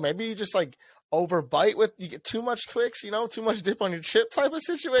 I don't know. Maybe you just like overbite you get too much Twix, too much dip on your chip type of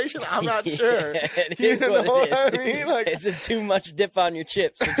situation. I'm not sure. You know what I mean? Like, it's a too much dip on your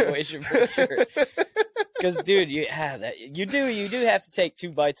chip situation for sure. Because, dude, you do have to take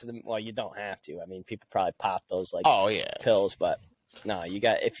 2 bites of them. Well, you don't have to. I mean, people probably pop those like pills, but no,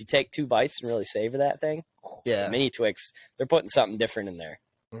 if you take 2 bites and really savor that thing. Yeah, mini Twix, they're putting something different in there.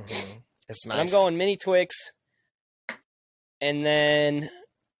 Mm-hmm. It's nice. And I'm going mini Twix. And then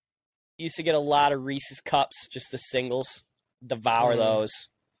used to get a lot of Reese's Cups, just the singles, devour those.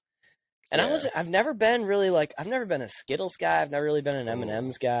 And I've never been a Skittles guy. I've never really been an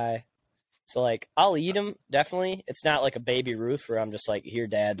M&M's guy. So like, I'll eat them, definitely. It's not like a Baby Ruth where I'm just like, here,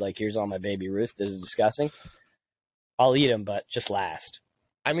 Dad, like, here's all my Baby Ruth. This is disgusting. I'll eat them, but just last.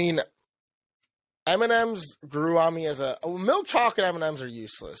 I mean, M&M's grew on me as milk chocolate M&M's are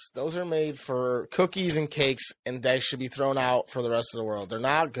useless. Those are made for cookies and cakes, and they should be thrown out for the rest of the world. They're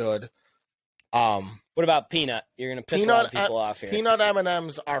not good. What about peanut? You're gonna piss a lot of people off here. Peanut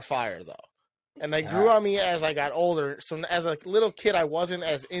M&M's are fire though. And they grew on me as I got older. So as a little kid, I wasn't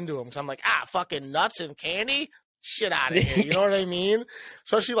as into them. So I'm like, fucking nuts and candy? Shit out of here. You know what I mean?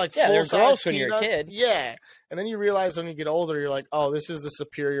 Especially like they're full-size gross when peanuts. you're a kid. Yeah. And then you realize when you get older, you're like, oh, this is the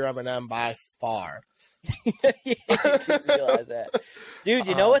superior M&M by far. You didn't realize that. Dude,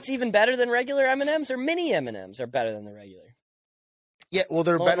 you know what's even better than regular M&Ms? Or mini M&Ms are better than the regular. Yeah, well,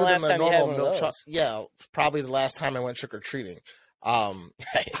 they're better than the normal milk chocolate. Those? Yeah, probably the last time I went trick-or-treating. Right.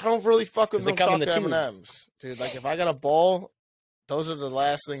 I don't really fuck with milk chocolate tube. M&Ms. Dude, like if I got a bowl, those are the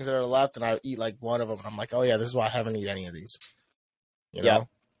last things that are left, and I eat like one of them, and I'm like, oh yeah, this is why I haven't eaten any of these. You know?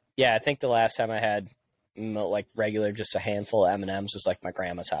 Yeah, I think the last time I had like regular, just a handful of M&Ms was like my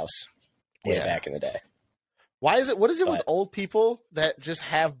grandma's house way back in the day. What is it with old people that just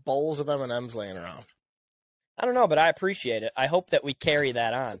have bowls of M&Ms laying around? I don't know, but I appreciate it. I hope that we carry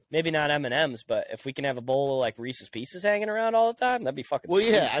that on. Maybe not M&Ms, but if we can have a bowl of like Reese's Pieces hanging around all the time, that'd be fucking sweet.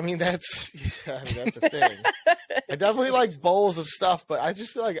 Yeah, I mean that's a thing. I definitely like bowls of stuff, but I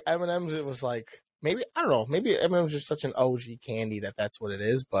just feel like M&Ms. It was like maybe I don't know. Maybe M&Ms are such an OG candy that's what it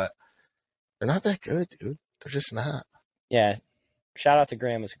is, but they're not that good, dude. They're just not. Yeah. Shout out to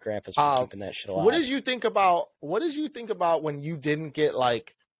grandmas and grandpas for keeping that shit alive. What did you think about when you didn't get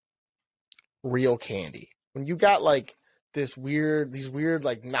like real candy? When you got like these weird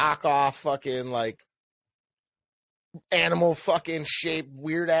like knockoff fucking like animal fucking shaped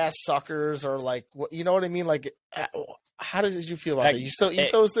weird ass suckers, or like you know what I mean? Like, how did you feel about that? You still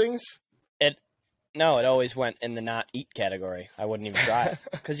eat those things? No, it always went in the not eat category. I wouldn't even try it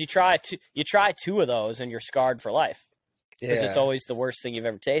because you try two of those and you're scarred for life. Because it's always the worst thing you've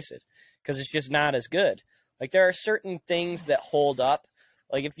ever tasted. Because it's just not as good. Like there are certain things that hold up.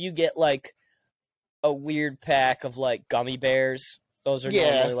 Like if you get like a weird pack of like gummy bears, those are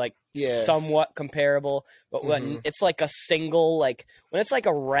normally like somewhat comparable. But when it's like a single, like when it's like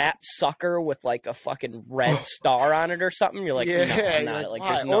a wrapped sucker with like a fucking red star on it or something, you're like, no, I'm not. Like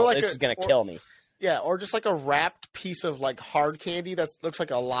there's no, this is gonna kill me. Yeah, or just like a wrapped piece of like hard candy that looks like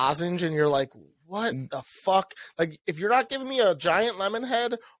a lozenge, and you're like, what the fuck? Like, if you're not giving me a giant lemon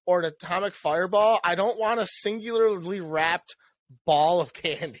head or an atomic fireball, I don't want a singularly wrapped ball of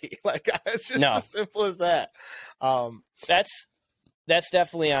candy. Like, it's just as simple as that. That's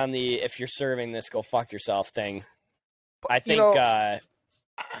definitely on the if you're serving this, go fuck yourself thing. I think. I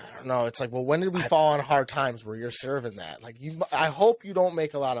don't know. It's like, well, when did we fall on hard times where you're serving that? Like, I hope you don't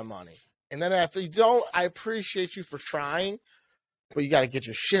make a lot of money. And then if you don't, I appreciate you for trying, but you got to get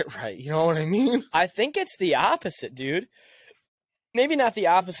your shit right. You know what I mean? I think it's the opposite, dude. Maybe not the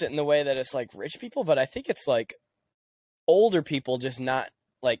opposite in the way that it's like rich people, but I think it's like older people just not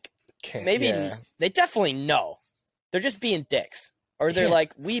like they definitely know. They're just being dicks. Or they're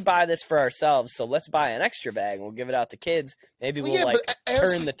like, we buy this for ourselves, so let's buy an extra bag and we'll give it out to kids. Maybe we'll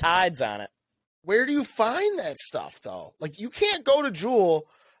turn the tides on it. Where do you find that stuff, though? Like, you can't go to Jewel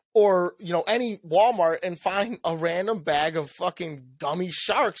or, you know, any Walmart and find a random bag of fucking gummy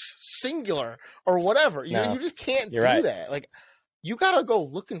sharks, singular, or whatever. You know, you just can't do that. Like, you gotta go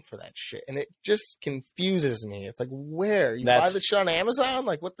looking for that shit, and it just confuses me. It's like, where? You buy the shit on Amazon?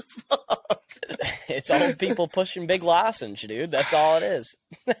 Like, what the fuck? It's old people pushing big lozenge, dude. That's all it is.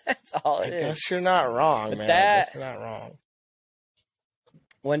 That's all it is. I guess you're not wrong, man. I guess you're not wrong.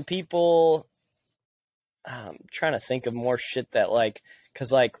 When people... I'm trying to think of more shit that, like...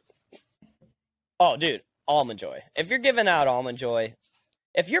 Because, like, oh, dude, Almond Joy. If you're giving out Almond Joy,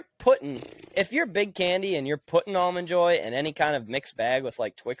 if you're Big Candy and you're putting Almond Joy in any kind of mixed bag with,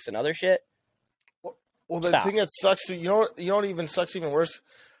 like, Twix and other shit, well, the thing that sucks, you know what even sucks even worse?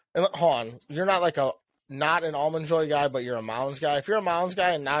 And hold on, you're not like not an Almond Joy guy, but you're a Mounds guy. If you're a Mounds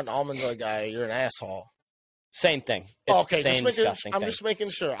guy and not an Almond Joy guy, you're an asshole. Same thing. It's okay, the same disgusting I'm thing. just making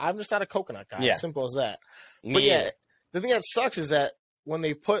sure. I'm just not a coconut guy. Yeah. Simple as that. Me either. The thing that sucks is that when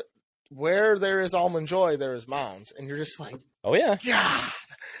they put where there is Almond Joy, there is Mounds, and you're just like, oh yeah, God,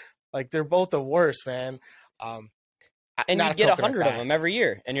 like they're both the worst, man. And you get 100 of them every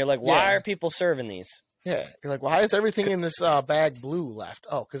year, and you're like, why are people serving these? Yeah, you're like, why is everything in this bag blue left?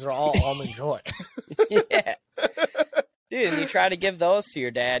 Oh, because they're all Almond Joy. Yeah, dude, and you try to give those to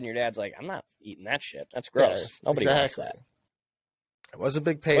your dad, and your dad's like, I'm not eating that shit. That's gross. Yeah, nobody wants that. It was a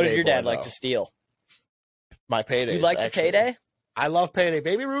big payday. What did your dad like to steal? My paydays. You like the payday? I love payday.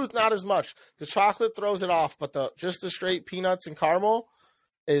 Baby Ruth, not as much. The chocolate throws it off, but just the straight peanuts and caramel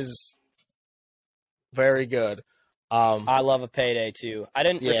is very good. I love a payday too. I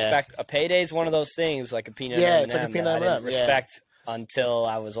didn't respect a payday is one of those things like a peanut M&M it's like a peanut that I didn't respect until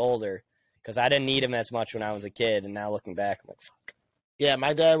I was older because I didn't eat them as much when I was a kid, and now looking back, I'm like, fuck. Yeah,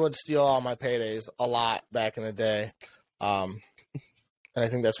 my dad would steal all my paydays a lot back in the day. And I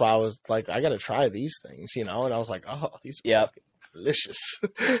think that's why I was like, I got to try these things, you know? And I was like, oh, these are fucking delicious.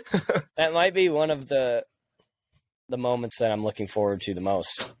 That might be one of the moments that I'm looking forward to the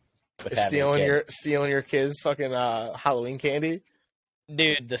most. With stealing your kids' fucking Halloween candy.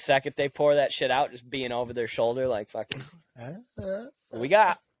 Dude, the second they pour that shit out, just being over their shoulder, like fucking, what we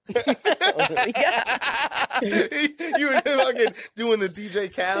got? What we got? You were fucking doing the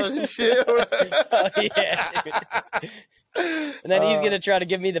DJ Khaled and shit. Oh, yeah, dude. And then he's gonna try to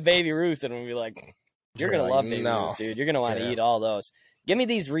give me the Baby Ruth, and we'll be like, "You're gonna love Baby Ruth, dude. You're gonna want to eat all those. Give me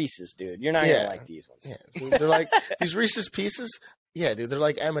these Reese's, dude. You're not gonna like these ones. Yeah, dude, they're like these Reese's Pieces. Yeah, dude, they're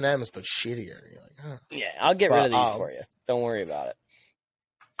like M&Ms but shittier. You're like, huh. Yeah, I'll get rid of these for you. Don't worry about it.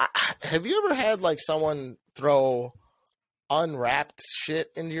 Have you ever had like someone throw unwrapped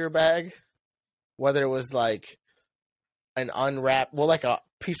shit into your bag? Whether it was like an unwrapped, like a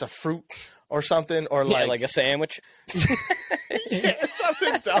piece of fruit or something, or like a sandwich. Yeah,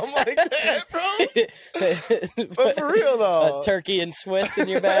 something dumb like that, bro. But for real though, a turkey and Swiss in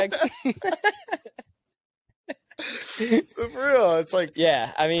your bag. But for real, it's like,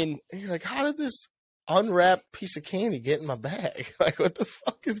 yeah, I mean, you're like, how did this unwrapped piece of candy get in my bag? Like, what the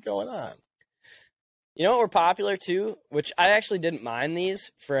fuck is going on? You know what were popular too, which I actually didn't mind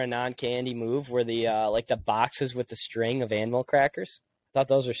these for a non-candy move, were the like the boxes with the string of animal crackers. I thought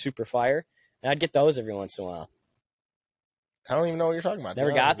those were super fire, and I'd get those every once in a while. I don't even know what you're talking about.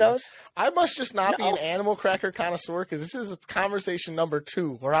 Never got those? I must just not be an animal cracker connoisseur, because this is conversation number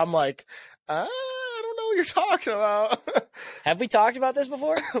 2 where I'm like, I don't know what you're talking about. Have we talked about this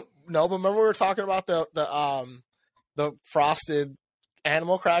before? No, but remember we were talking about the frosted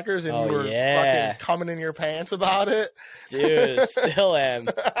animal crackers, and you were fucking coming in your pants about it. Dude, still am.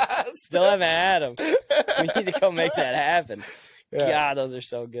 Still haven't had them. We need to go make that happen. Yeah. God, those are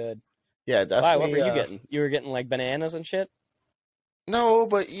so good. Yeah, definitely. Why, what were you getting? You were getting like bananas and shit? No,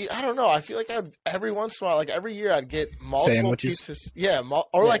 but I don't know. I feel like every once in a while, like every year, I'd get multiple sandwiches. Pieces. Yeah,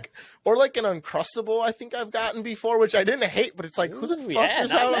 like an Uncrustable. I think I've gotten before, which I didn't hate, but it's like, who the fuck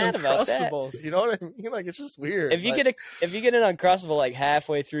is out on Uncrustables? You know what I mean? Like, it's just weird. If you get an Uncrustable like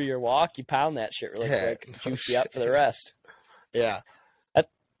halfway through your walk, you pound that shit really quick and juice you up for the rest. Yeah,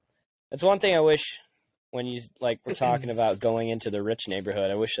 that's one thing I wish. When you we're talking about going into the rich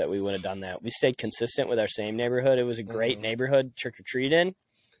neighborhood, I wish that we would have done that. We stayed consistent with our same neighborhood. It was a great neighborhood trick or treat in.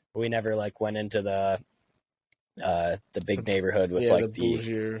 But we never went into the big neighborhood with the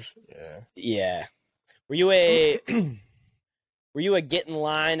bougiers. Yeah. Were you a get in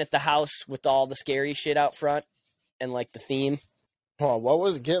line at the house with all the scary shit out front and the theme? Oh, what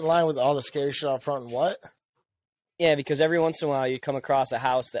was it? Get in line with all the scary shit out front and what? Yeah, because every once in a while you'd come across a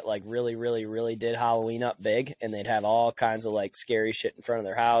house that really, really, really did Halloween up big, and they'd have all kinds of scary shit in front of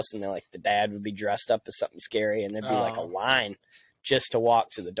their house, and the dad would be dressed up as something scary, and there'd be a line just to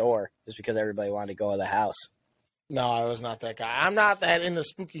walk to the door, just because everybody wanted to go to the house. No, I was not that guy. I'm not that into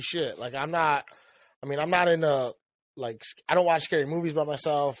spooky shit. I'm not into I don't watch scary movies by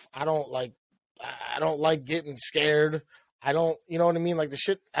myself. I don't like getting scared. I don't, you know what I mean? The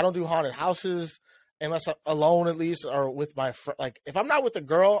shit, I don't do haunted houses. Unless I'm alone, at least, or with my friend. If I'm not with a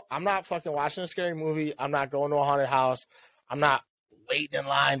girl, I'm not fucking watching a scary movie. I'm not going to a haunted house. I'm not waiting in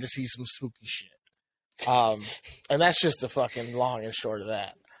line to see some spooky shit. And that's just the fucking long and short of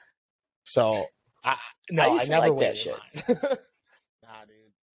that. So, I never wait that shit. Nah, dude.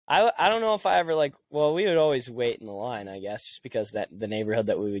 I don't know if I ever we would always wait in the line, I guess, just because the neighborhood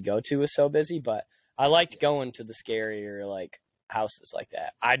that we would go to was so busy. But I liked going to the scarier houses like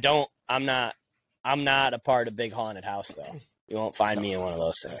that. I'm not a part of big haunted house, though. You won't find me in one of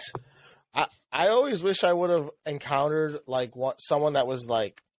those things. I always wish I would have encountered someone that was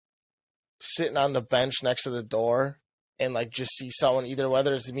sitting on the bench next to the door and just see someone, either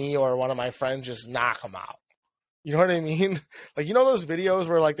whether it's me or one of my friends, just knock them out. You know what I mean? Those videos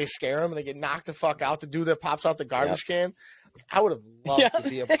where they scare them and they get knocked the fuck out. The dude that pops out the garbage can. I would have loved to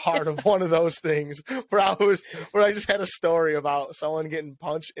be a part of one of those things where I just had a story about someone getting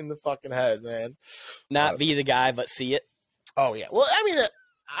punched in the fucking head, man. Not be the guy, but see it. Oh yeah. Well, I mean,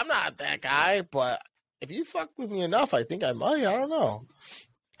 I'm not that guy, but if you fuck with me enough, I think I might. I don't know.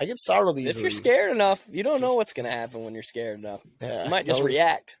 I get startled easily. If you're scared enough, you don't know what's gonna happen when you're scared enough. Yeah, you might just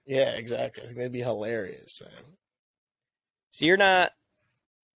react. Yeah, exactly. I think it'd be hilarious, man. So you're not.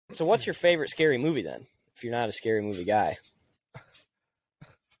 So what's your favorite scary movie then? If you're not a scary movie guy.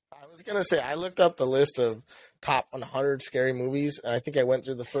 I was going to say, I looked up the list of top 100 scary movies, and I think I went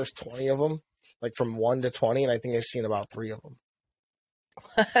through the first 20 of them, from 1 to 20, and I think I've seen about 3 of them.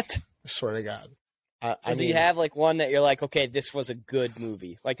 What? I swear to God. Do you have, one that you're okay, this was a good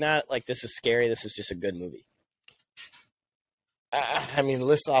movie? Not, this is scary, this is just a good movie. I mean,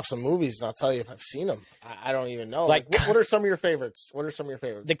 list off some movies, and I'll tell you if I've seen them. I don't even know. Like, what are some of your favorites? What are some of your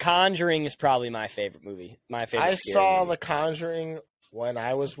favorites? The Conjuring is probably my favorite movie. My favorite. I saw movie. The Conjuring when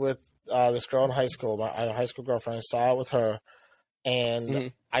I was with this girl in high school, my high school girlfriend. I saw it with her,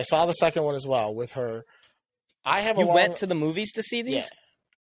 and I saw the second one as well with her. You went to the movies to see these?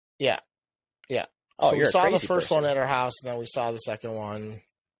 Yeah. Oh, so we you're a saw the crazy first person. one at her house, and then we saw the second one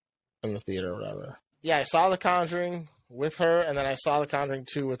in the theater or whatever. Yeah, I saw The Conjuring with her, and then I saw The Conjuring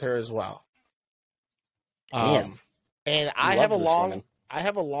 2 with her as well. Damn. And I have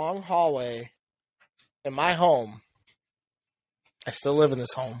a long hallway in my home. I still live in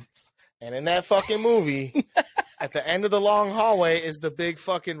this home. And in that fucking movie, at the end of the long hallway is the big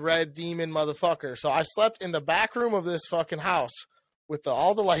fucking red demon motherfucker. So I slept in the back room of this fucking house with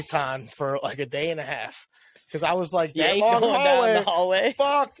all the lights on for like a day and a half. Because I was like, that long down the hallway.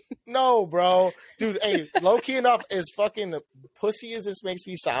 Fuck no, bro. Dude, hey, low key enough, as fucking pussy as this makes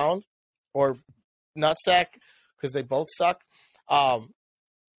me sound, or nutsack, because they both suck. I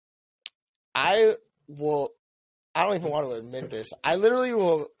don't even want to admit this. I literally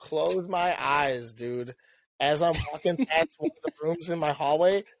will close my eyes, dude, as I'm walking past one of the rooms in my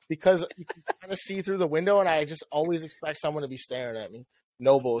hallway, because you can kind of see through the window, and I just always expect someone to be staring at me.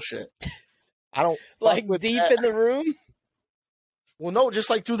 No bullshit. I don't like deep in the room. Well, no, just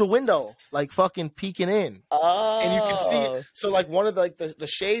like through the window, like fucking peeking in. Oh, and you can see. So like one of the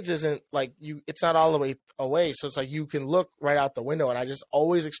shades isn't like you. It's not all the way away, so it's like you can look right out the window, and I just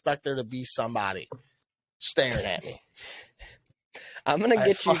always expect there to be somebody staring at me. I'm gonna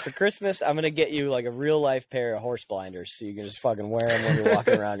get you for Christmas. I'm gonna get you like a real life pair of horse blinders, so you can just fucking wear them when you're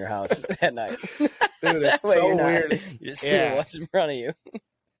walking around your house at night. Dude, it's so weird. You just see what's in front of you.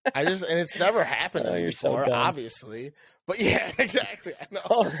 And it's never happened to me before, so obviously. But yeah, exactly. I know.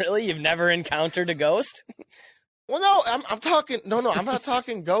 Oh, really? You've never encountered a ghost? Well, no, I'm talking. No, I'm not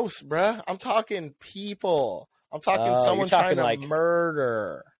talking ghosts, bruh. I'm talking people. I'm talking someone trying to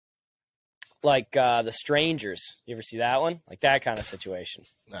murder. Like The Strangers. You ever see that one? Like that kind of situation.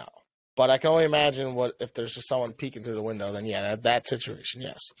 No. But I can only imagine what if there's just someone peeking through the window, then yeah, that situation,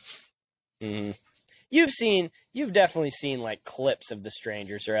 yes. Mm-hmm. You've definitely seen like clips of The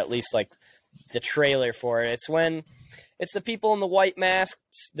Strangers, or at least like the trailer for it. It's the people in the white masks.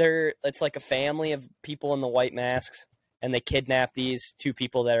 It's like a family of people in the white masks, and they kidnap these two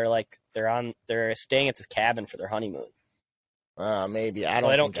people that are like they're staying at this cabin for their honeymoon. Maybe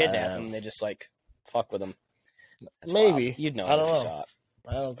They don't kidnap them; they just like fuck with them. That's maybe wild. You'd know I don't if know. you saw it.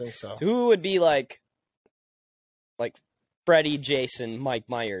 I don't think so. So who would be like Freddy, Jason, Mike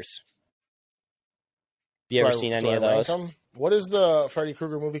Myers? Have you ever seen any of those? What is the Freddy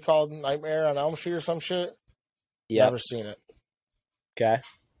Krueger movie called? Nightmare on Elm Street or some shit? Yeah. Never seen it. Okay.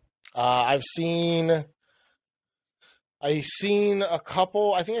 I've seen a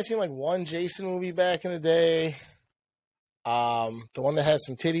couple. I think I've seen like one Jason movie back in the day. The one that has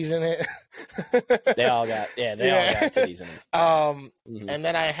some titties in it. They all got titties in it. And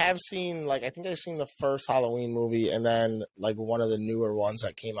then I have seen I think I've seen the first Halloween movie, and then like one of the newer ones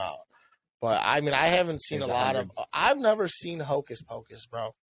that came out. But I mean, I haven't seen I've never seen Hocus Pocus,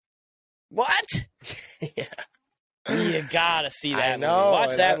 bro. What? Yeah. You gotta see that movie. know,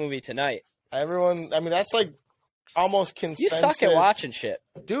 Watch that movie tonight. Everyone, I mean, that's like almost consensus. You suck at watching shit.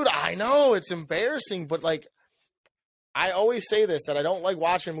 Dude, I know, it's embarrassing, but like, I always say this, that I don't like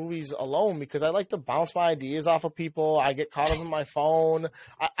watching movies alone because I like to bounce my ideas off of people. I get caught up in my phone.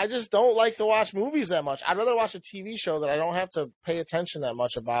 I just don't like to watch movies that much. I'd rather watch a TV show that I don't have to pay attention that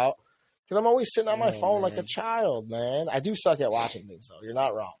much about because I'm always sitting on my phone like a child, man. I do suck at watching things, though. You're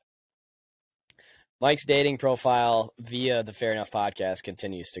not wrong. Mike's dating profile via the Fair Enough podcast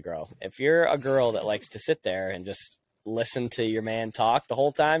continues to grow. If you're a girl that likes to sit there and just listen to your man talk the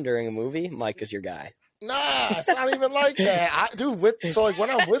whole time during a movie, Mike is your guy. Nah, it's not even like that. When I'm with so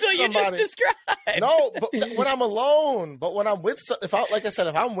somebody, you just described. No, but when I'm alone, but when I'm with, if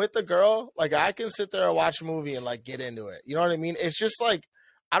I'm with a girl, like I can sit there and watch a movie and like get into it. You know what I mean? It's just like,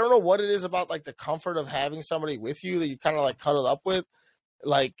 I don't know what it is about like the comfort of having somebody with you that you kind of like cuddle up with,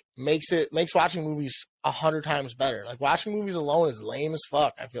 like makes watching movies 100 times better. Like watching movies alone is lame as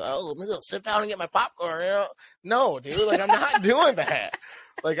fuck. I feel let me go sit down and get my popcorn. You know? No, dude, like I'm not doing that.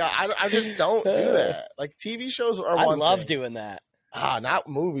 Like I just don't do that. Like TV shows are one thing. I love doing that. Not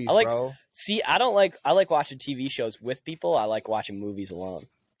movies, bro. See, I like watching TV shows with people. I like watching movies alone.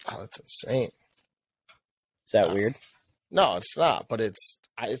 Oh, that's insane. Is that weird? No, it's not, but it's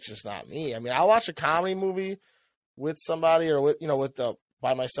just not me. I mean, I'll watch a comedy movie with somebody or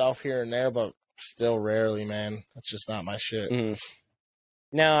by myself here and there, but still rarely, man. That's just not my shit. Mm-hmm.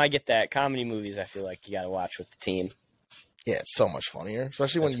 No, I get that. Comedy movies, I feel like you got to watch with the team. Yeah, it's so much funnier,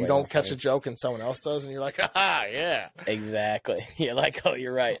 especially That's when you way don't more catch funny. a joke and someone else does, and you're like, "Ah, yeah, Exactly. You're like, oh,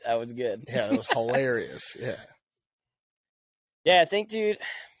 you're right. That was good. yeah, it was hilarious." Yeah, Yeah, I think, dude,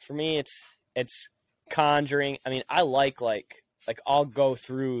 for me, it's Conjuring. I mean, I like I'll go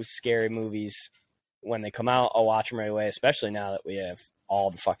through scary movies when they come out. I'll watch them right away, especially now that we have all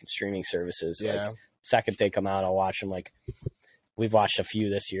the fucking streaming services. yeah. Like, second they come out, I'll watch them. Like, we've watched a few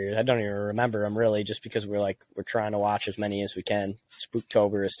this year. I don't even remember them really, just because we're trying to watch as many as we can.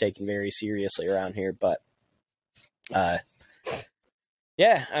 Spooktober is taken very seriously around here, but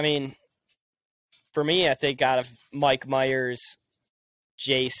yeah, I mean, for me, I think out of Mike Myers,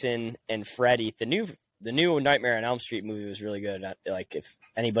 Jason, and Freddy, the new Nightmare on Elm Street movie was really good. Like, if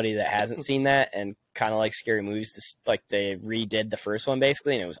anybody that hasn't seen that and kind of like scary movies, they redid the first one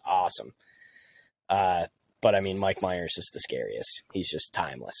basically, and it was awesome. But I mean, Mike Myers is the scariest. He's just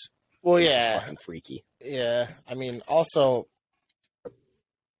timeless. Well, He's yeah, just fucking freaky. yeah. I mean, also,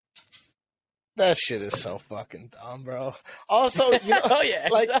 that shit is so fucking dumb, bro. Also, you know, Oh yeah,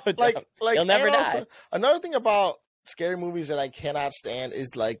 like, so dumb. like, He'll never and die. also, another thing about scary movies that I cannot stand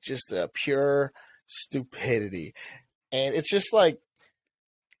is like just the pure stupidity, and it's just like,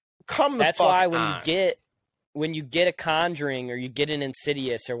 come the That's fuck why on. when you get a Conjuring or you get an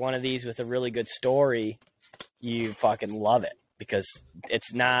Insidious or one of these with a really good story, you fucking love it, because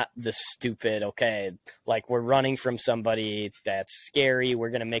it's not the stupid, okay, like, we're running from somebody that's scary, we're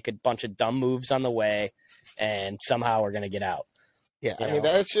going to make a bunch of dumb moves on the way, and somehow we're going to get out. Yeah, You I know? mean,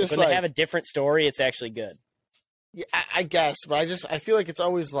 that's just when like, they have a different story, it's actually good. yeah, I guess, but I feel like it's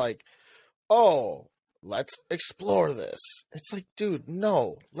always like, oh, let's explore this. It's like, dude,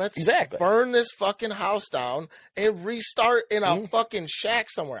 no, let's Exactly. burn this fucking house down and restart in a Mhm. fucking shack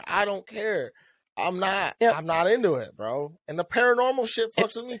somewhere. I don't care. I'm not Yep. into it, bro. And the paranormal shit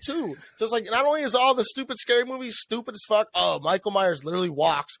fucks with me too. So it's like, not only is all the stupid scary movies stupid as fuck, oh, Michael Myers literally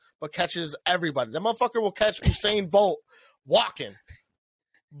walks but catches everybody. That motherfucker will catch Usain Bolt walking.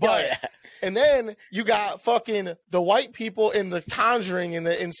 But Oh, yeah. and then you got fucking the white people in the Conjuring and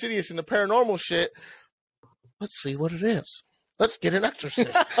the Insidious and the paranormal shit. Let's see what it is. Let's get an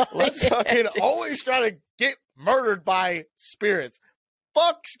exorcist. Let's Yeah, fucking dude. always try to get murdered by spirits.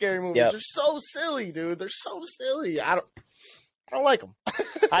 Fuck scary movies. Yep. They're so silly, dude. They're so silly. I don't like them.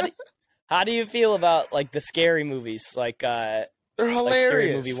 How do you feel about like the scary movies, like They're Scary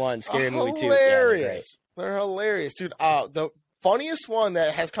hilarious. Movie 1, Scary Movie 2? Yeah, Hilarious. They're hilarious, dude. The funniest one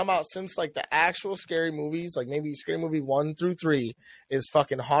that has come out since like the actual scary movies, like maybe Scary Movie 1 through 3, is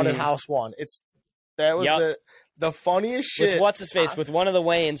fucking Haunted Mhm. House 1. That was Yep. the funniest shit. With what's his face? With one of the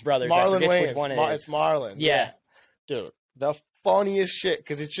Wayans brothers. I Marlon forget Wayans. which one it is. It's Marlon. Yeah. Dude, the funniest shit,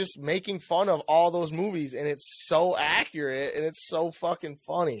 because it's just making fun of all those movies, and it's so accurate and it's so fucking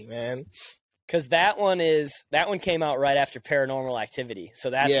funny, man. Because that one came out right after Paranormal Activity, so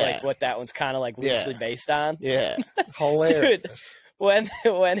that's Yeah. like what that one's kind of like loosely based on. Yeah, hilarious. When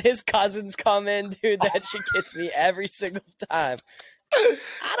his cousins come in, dude, that shit gets me every single time.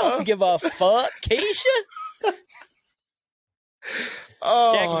 I don't give a fuck, Keisha.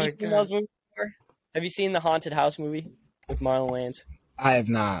 Oh Jack, my have you seen god. those movies before? Have you seen the Haunted House movie with Marlon Wayans? I have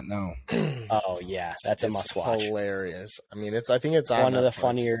not. No. Oh yeah, that's a It's must watch. hilarious. I mean, I think it's on One of the Netflix.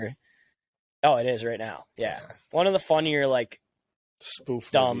 funnier. Oh, it is right now. Yeah, Yeah. one of the funnier like Spoof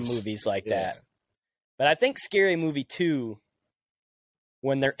dumb movies. movies like Yeah. that. But I think Scary Movie 2,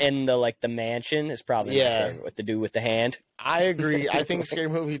 when they're in the mansion, is probably my Yeah. favorite. What to do with the hand? I agree. I think Scary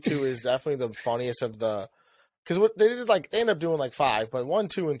Movie 2 is definitely the funniest of the, because what they did, like, they end up doing like 5, but 1,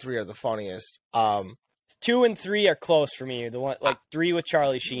 2, and 3 are the funniest. 2 and 3 are close for me. The one 3 with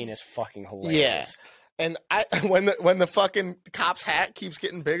Charlie Sheen is fucking hilarious. And I when the fucking cop's hat keeps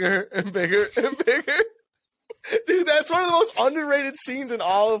getting bigger and bigger and bigger, dude, that's one of the most underrated scenes in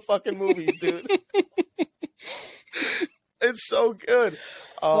all of fucking movies, dude. It's so good.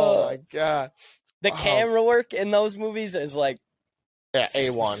 Oh my god, The camera work in those movies is like yeah,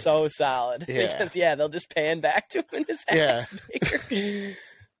 A1. so solid. Yeah. Because they'll just pan back to him and his Yeah. hat's bigger.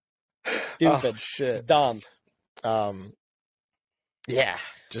 Oh Stupid. shit. Dumb. Yeah.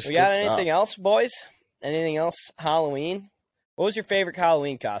 Just We got good anything stuff. else, boys? Anything else Halloween? What was your favorite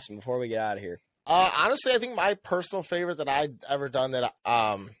Halloween costume before we get out of here? Honestly, I think my personal favorite that I'd ever done that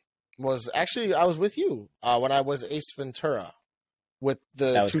was actually I was with you when I was Ace Ventura with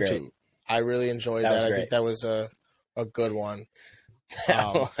the That was tutu. great. I really enjoyed That that. was I great. think that was a good one.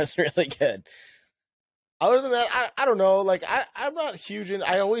 That was really good. Other than that, I don't know. Like I'm not huge in.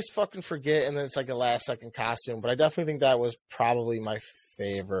 I always fucking forget, and then it's like a last second costume. But I definitely think that was probably my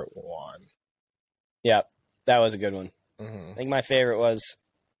favorite one. Yep. That was a good one. Mm-hmm. I think my favorite was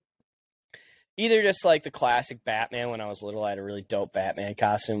either just like the classic Batman. When I was little, I had a really dope Batman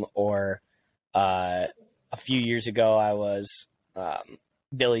costume, or a few years ago, I was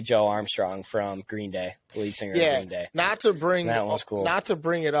Billy Joe Armstrong from Green Day, the lead singer of Green Day. Not to bring That one's cool. Not to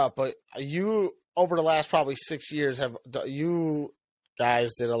bring it up, but you over the last probably 6 years you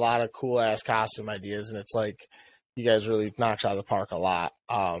guys did a lot of cool ass costume ideas, and it's like you guys really knocked out of the park a lot.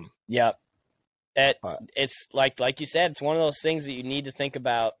 Yep. It's like you said, it's one of those things that you need to think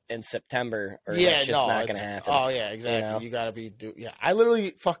about in September, or it's not going to happen. Oh yeah, exactly. You got to be I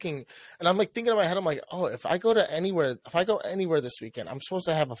literally fucking, and I'm like thinking in my head, I'm like, oh, if I go anywhere this weekend, I'm supposed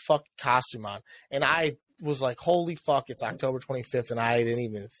to have a fucking costume on, and I was like, holy fuck, it's October 25th, and I didn't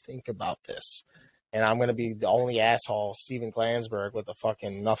even think about this, and I'm gonna be the only asshole, Steven Glansberg, with the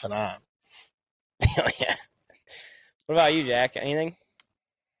fucking nothing on. Oh yeah. What about you, Jack? Anything?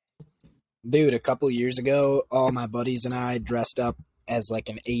 Dude, a couple years ago, all my buddies and I dressed up as like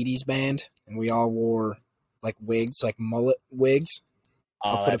an 80s band, and we all wore like wigs, like mullet wigs. Oh,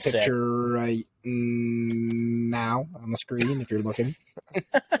 I'll put a picture right now on the screen if you're looking.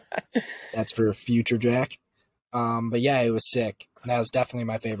 That's for future Jack. But yeah, it was sick. That was definitely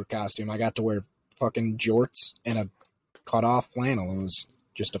my favorite costume. I got to wear fucking jorts and a cut-off flannel. It was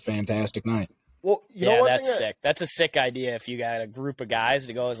just a fantastic night. Well, you know that's sick. That's a sick idea. If you got a group of guys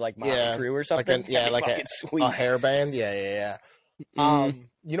to go as like Motley Crue or something, like a hairband. Yeah.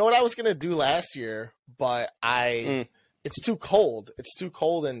 You know what I was gonna do last year, but it's too cold. It's too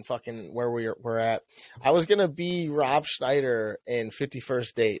cold in fucking where we're at. I was gonna be Rob Schneider in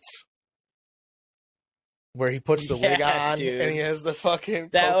 51st Dates, where he puts the wig on, dude, and he has the fucking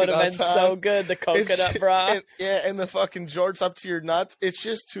that would have been so good. The coconut bra, and the fucking jorts up to your nuts. It's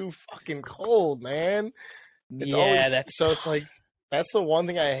just too fucking cold, man. It's it's like that's the one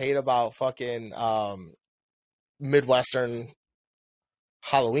thing I hate about fucking Midwestern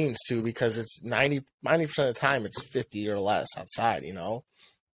Halloweens too, because it's 90% of the time it's 50 or less outside. You know,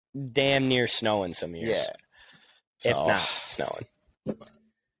 damn near snowing some years. Yeah, if not snowing.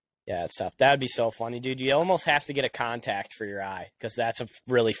 Yeah, it's tough. That'd be so funny, dude. You almost have to get a contact for your eye, because that's a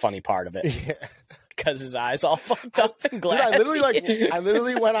really funny part of it. Yeah. Because his eye's all fucked up and glassy. Dude, I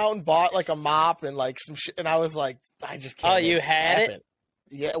literally went out and bought like a mop and like some shit, and I was like, I just can't. Oh, you had happen. It?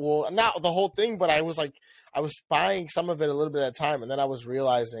 Yeah, well, not the whole thing, but I was buying some of it a little bit at a time, and then I was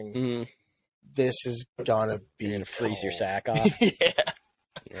realizing this is gonna be and freeze your sack off.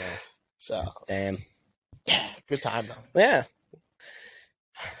 Yeah. So damn. Yeah, good time though. Yeah.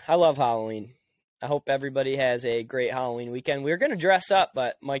 I love Halloween. I hope everybody has a great Halloween weekend. We were going to dress up,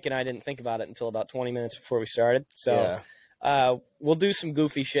 but Mike and I didn't think about it until about 20 minutes before we started. So we'll do some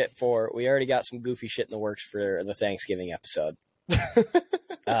goofy shit we already got some goofy shit in the works for the Thanksgiving episode.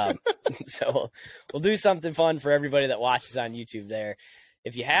 So we'll do something fun for everybody that watches on YouTube there.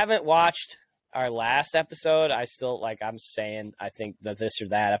 If you haven't watched our last episode, I think that this or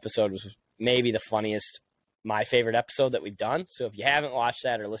that episode was maybe the funniest, my favorite episode that we've done. So if you haven't watched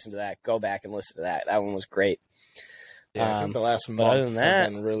that or listened to that, go back and listen to that. That one was great. Yeah, I think the last month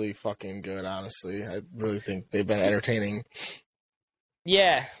have been really fucking good, honestly. I really think they've been entertaining.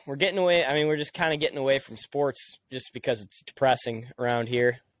 Yeah, we're getting away. I mean, we're just kind of getting away from sports just because it's depressing around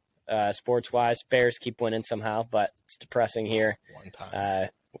here, sports-wise. Bears keep winning somehow, but it's depressing here. One time.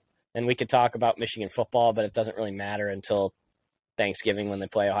 And we could talk about Michigan football, but it doesn't really matter until Thanksgiving when they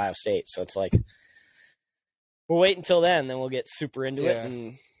play Ohio State. So it's like, we'll wait until then we'll get super into it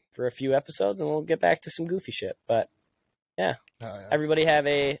and for a few episodes, and we'll get back to some goofy shit. But everybody have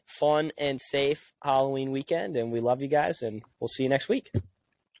a fun and safe Halloween weekend, and we love you guys, and we'll see you next week.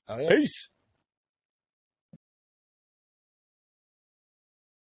 Oh, yeah. Peace.